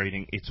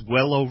exaggerating, it's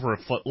well over a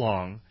foot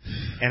long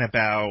and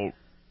about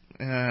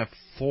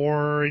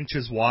 4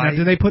 inches wide. Now,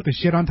 do they put the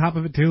shit on top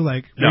of it too?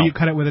 Like, No. where you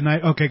cut it with a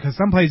knife? Okay, because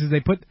some places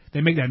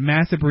they make that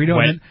massive burrito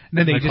Wet. and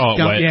then they just call it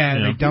dump, wet, yeah,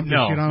 yeah. they dump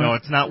the shit on it. No,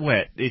 it's not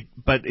wet.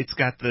 But it's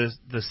got the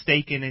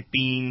steak in it,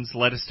 beans,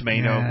 lettuce,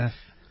 tomato, Yeah.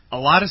 a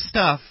lot of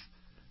stuff.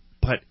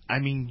 But I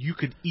mean, you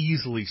could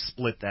easily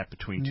split that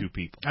between two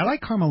people. I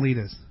like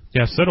Carmelitas.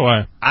 Yeah, so do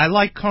I. I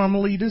like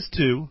Carmelitas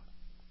too.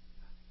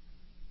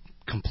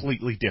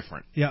 Completely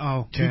different. Yeah.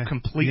 Oh. Two yeah.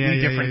 completely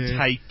Yeah, different yeah.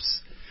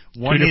 types.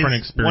 Two different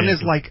experiences. One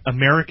is like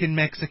American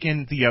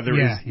Mexican. The other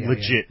Yeah, is yeah,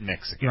 legit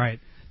Mexican. Right.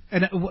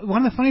 And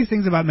one of the funniest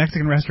things about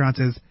Mexican restaurants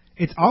is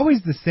it's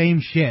always the same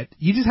shit.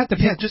 You just have to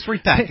pick, just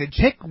repackage.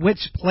 Pick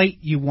which plate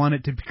you want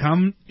it to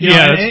become.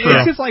 Yeah, that's it's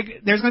true. just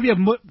like there's going to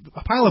be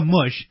a pile of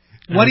mush.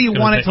 What do you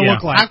want it to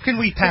look like? How can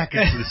we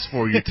package this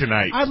for you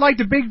tonight? I'd like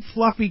the big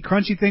fluffy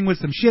crunchy thing with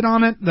some shit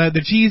on it,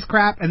 the cheese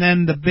crap, and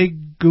then the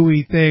big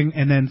gooey thing,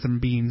 and then some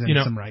beans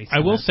and some rice. I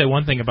will say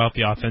one thing about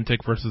the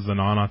authentic versus the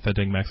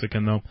non-authentic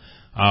Mexican, though,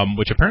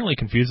 which apparently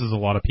confuses a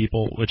lot of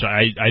people, which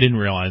I didn't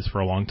realize for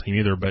a long time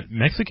either. But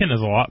Mexico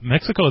is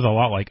a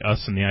lot like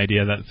us in the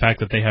idea that the fact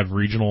that they have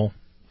regional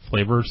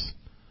flavors.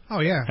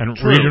 Oh yeah, and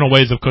True. regional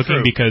ways of cooking.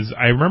 True. Because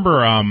I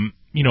remember, in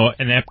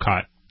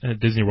Epcot. At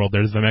Disney World,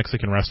 there's the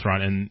Mexican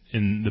restaurant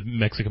in the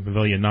Mexican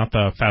Pavilion, not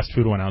the fast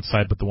food one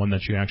outside, but the one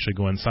that you actually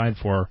go inside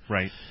for.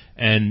 Right.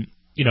 And,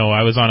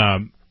 I was on a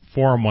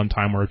forum one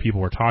time where people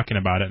were talking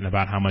about it and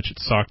about how much it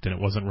sucked and it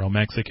wasn't real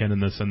Mexican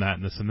and this and that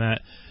and this and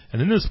that.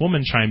 And then this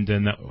woman chimed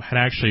in that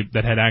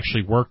had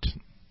actually worked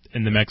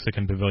in the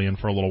Mexican Pavilion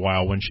for a little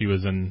while when she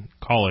was in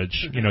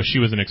college. She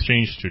was an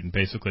exchange student,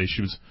 basically.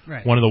 She was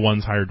one of the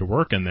ones hired to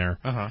work in there.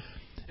 Uh-huh.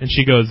 And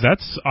she goes,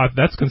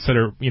 that's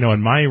considered,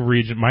 in my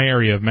region, my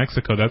area of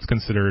Mexico, that's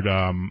considered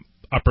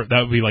upper.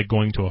 That would be like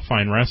going to a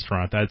fine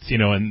restaurant. That's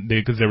and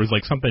because there was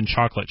like something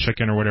chocolate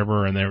chicken or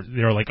whatever, and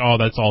they were like, oh,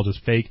 that's all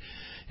just fake.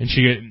 And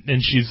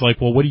she's like,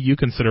 well, what do you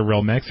consider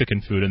real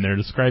Mexican food? And they're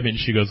describing it, and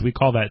she goes, we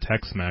call that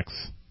Tex-Mex.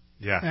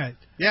 Yeah.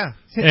 Yeah.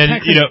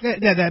 And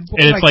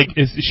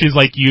Texas, she's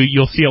like,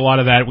 you'll see a lot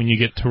of that when you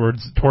get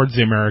towards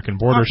the American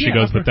border. She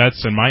goes, but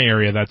that's in my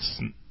area.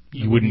 That's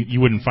you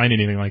wouldn't find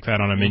anything like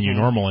that on a menu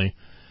normally.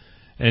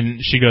 And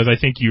she goes, I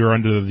think you're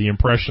under the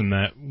impression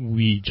that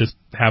we just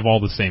have all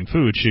the same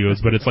food. She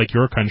goes, but it's like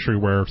your country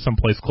where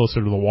someplace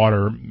closer to the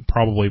water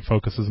probably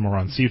focuses more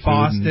on seafood.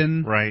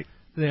 Boston. Right.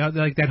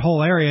 Like that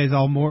whole area is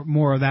all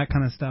more of that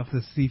kind of stuff,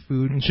 the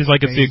seafood. And she's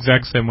like, it's the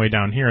exact same way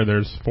down here.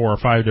 There's 4 or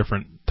 5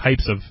 different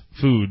types of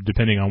food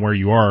depending on where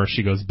you are.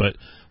 She goes, but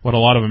what a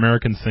lot of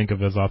Americans think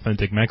of as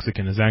authentic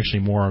Mexican is actually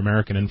more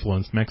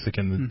American-influenced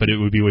Mexican, but it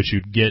would be what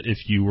you'd get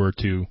if you were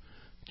to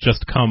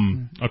just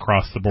come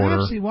across the border.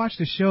 I actually watched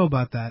a show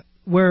about that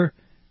where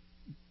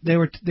they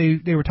were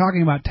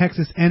talking about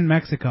Texas and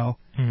Mexico,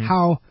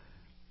 how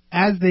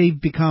as they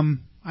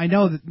become, I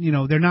know that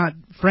they're not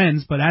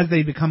friends, but as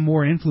they become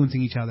more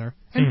influencing each other,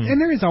 and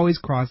there is always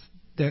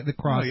the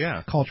cross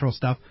cultural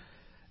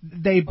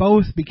they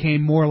both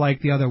became more like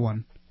the other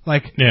one.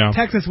 Like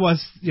Texas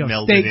was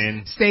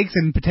steaks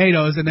and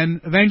potatoes, and then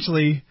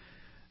eventually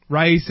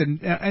rice, and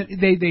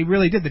they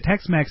really did. The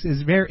Tex-Mex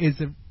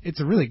it's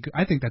a really good,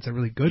 I think that's a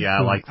really good food. I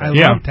like that. I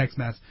love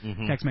Tex-Mex.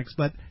 Tex-Mex,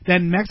 but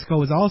then Mexico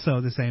was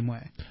also the same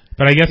way.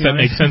 But I guess that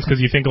makes sense because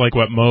you think like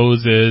what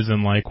Moe's is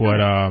and like what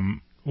I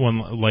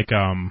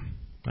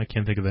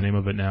can't think of the name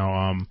of it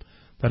now.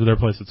 That other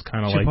place that's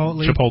kind of like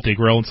Chipotle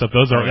Grill and stuff.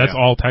 That's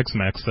all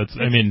Tex-Mex.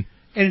 And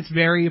it's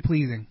very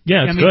pleasing.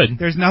 Yeah, it's good.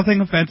 There's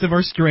nothing offensive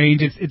or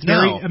strange. It's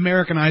very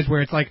Americanized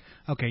where it's like,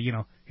 okay,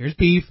 here's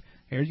beef.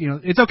 Here's,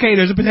 it's okay.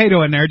 There's a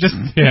potato in there. Just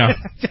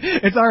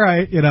it's all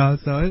right.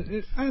 So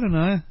I don't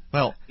know.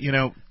 Well,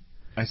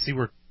 I see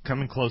we're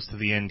coming close to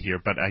the end here,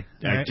 but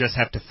I just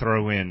have to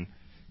throw in,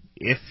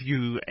 if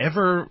you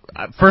ever,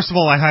 first of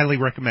all, I highly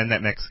recommend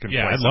that Mexican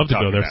place. I'd love to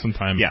go there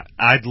sometime. Yeah,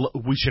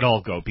 we should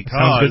all go because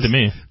sounds good to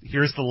me.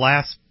 Here's the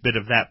last bit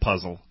of that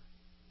puzzle.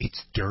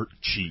 It's dirt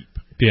cheap.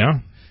 Yeah.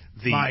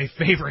 My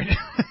favorite.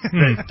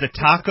 the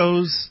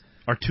tacos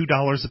are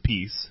 $2 a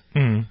piece.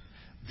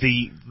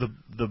 The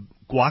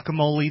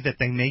guacamole that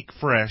they make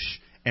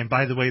fresh, and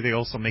by the way, they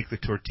also make the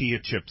tortilla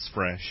chips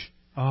fresh.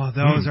 Oh,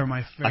 those are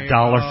my favorite.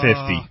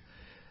 $1.50.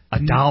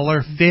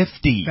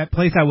 $1.50. That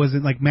place I was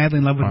in, like madly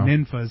in love with,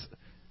 Ninfa's,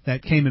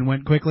 that came and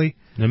went quickly.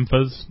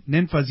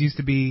 Ninfa's used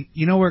to be.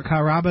 You know where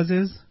Carrabba's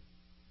is?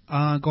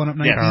 Going up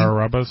 19. Yeah,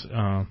 Carrabba's.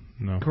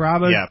 No.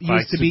 Carrabba's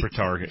used to Super be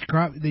Target.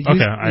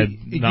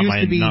 Not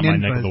my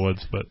neck of the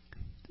woods, but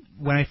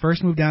when I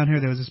first moved down here,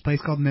 there was this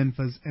place called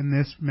Ninfa's, and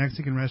this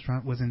Mexican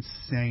restaurant was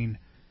insane.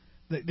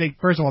 They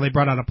first of all, they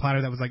brought out a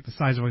platter that was like the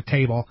size of a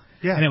table,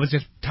 and it was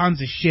just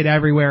tons of shit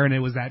everywhere, and it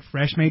was that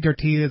fresh made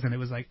tortillas, and it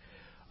was like,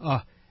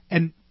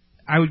 and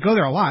I would go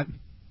there a lot.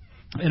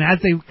 And as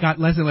they got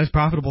less and less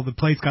profitable, the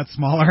place got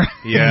smaller.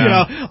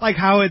 Yeah. Like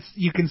how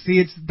you can see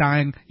it's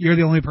dying. You're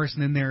the only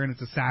person in there, and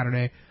it's a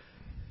Saturday.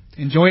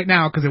 Enjoy it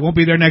now because it won't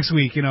be there next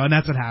week, and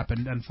that's what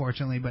happened,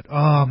 unfortunately. But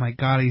oh my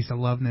God, I used to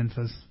love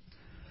Ninfa's.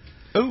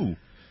 Ooh,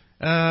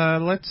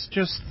 let's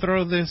just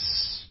throw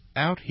this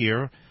out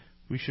here.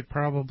 We should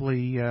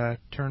probably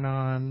turn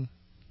on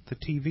the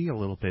TV a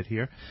little bit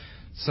here.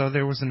 So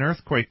there was an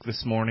earthquake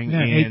this morning.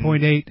 Yeah, in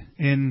 8.8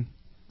 in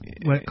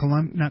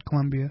not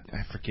Colombia.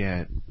 I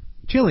forget.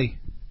 Chile.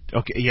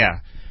 Okay,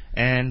 yeah.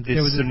 And the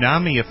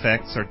tsunami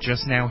effects are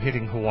just now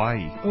hitting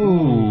Hawaii.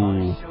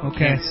 Ooh. Okay.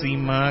 Can't see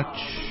much.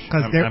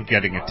 I'm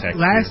getting a text.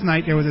 Last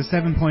night there was a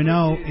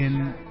 7.0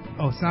 in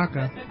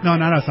Osaka. No,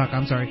 not Osaka.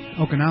 I'm sorry.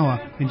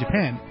 Okinawa in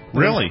Japan.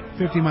 Really?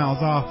 50 miles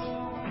off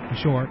the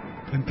shore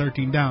and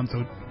 13 down,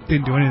 so it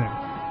didn't do anything.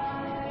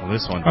 Well,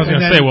 this one. I was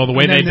going to say, the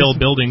way they build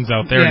buildings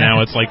out there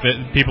now, it's like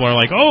that. People are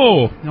like,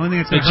 "Oh,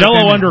 the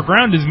Jello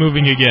Underground is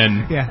moving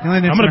again." Yeah,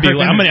 I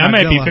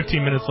might be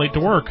 15 minutes late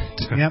to work.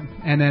 Yep,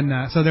 and then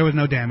so there was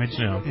no damage.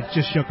 No. It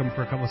just shook them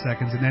for a couple of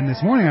seconds, and then this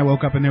morning I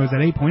woke up and there was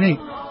that 8.8.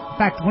 In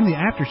fact, one of the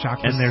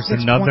aftershocks. And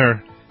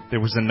there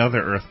was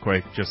another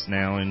earthquake just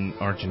now in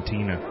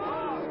Argentina.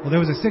 Well, there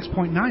was a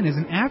 6.9 as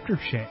an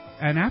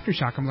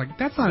aftershock. I'm like,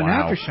 that's not an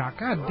aftershock.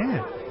 God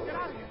damn.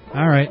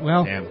 All right,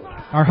 well. Damn.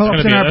 Our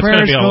hopes and our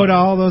prayers go to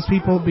all those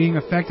people being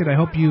affected. I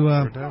hope you.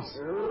 God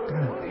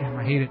damn,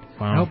 I hate it.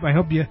 Wow. I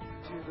hope you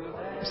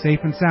safe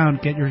and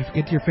sound. Get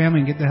to your family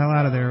and get the hell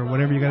out of there, or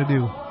whatever you got to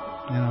do.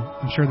 You know,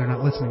 I'm sure they're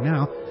not listening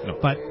now. No.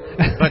 But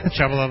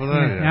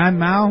I'm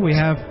Mao. We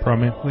have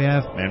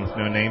Man with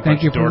No Name.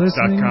 Thank you for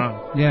listening.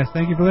 Yes,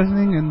 thank you for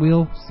listening, and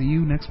we'll see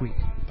you next week.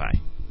 Bye.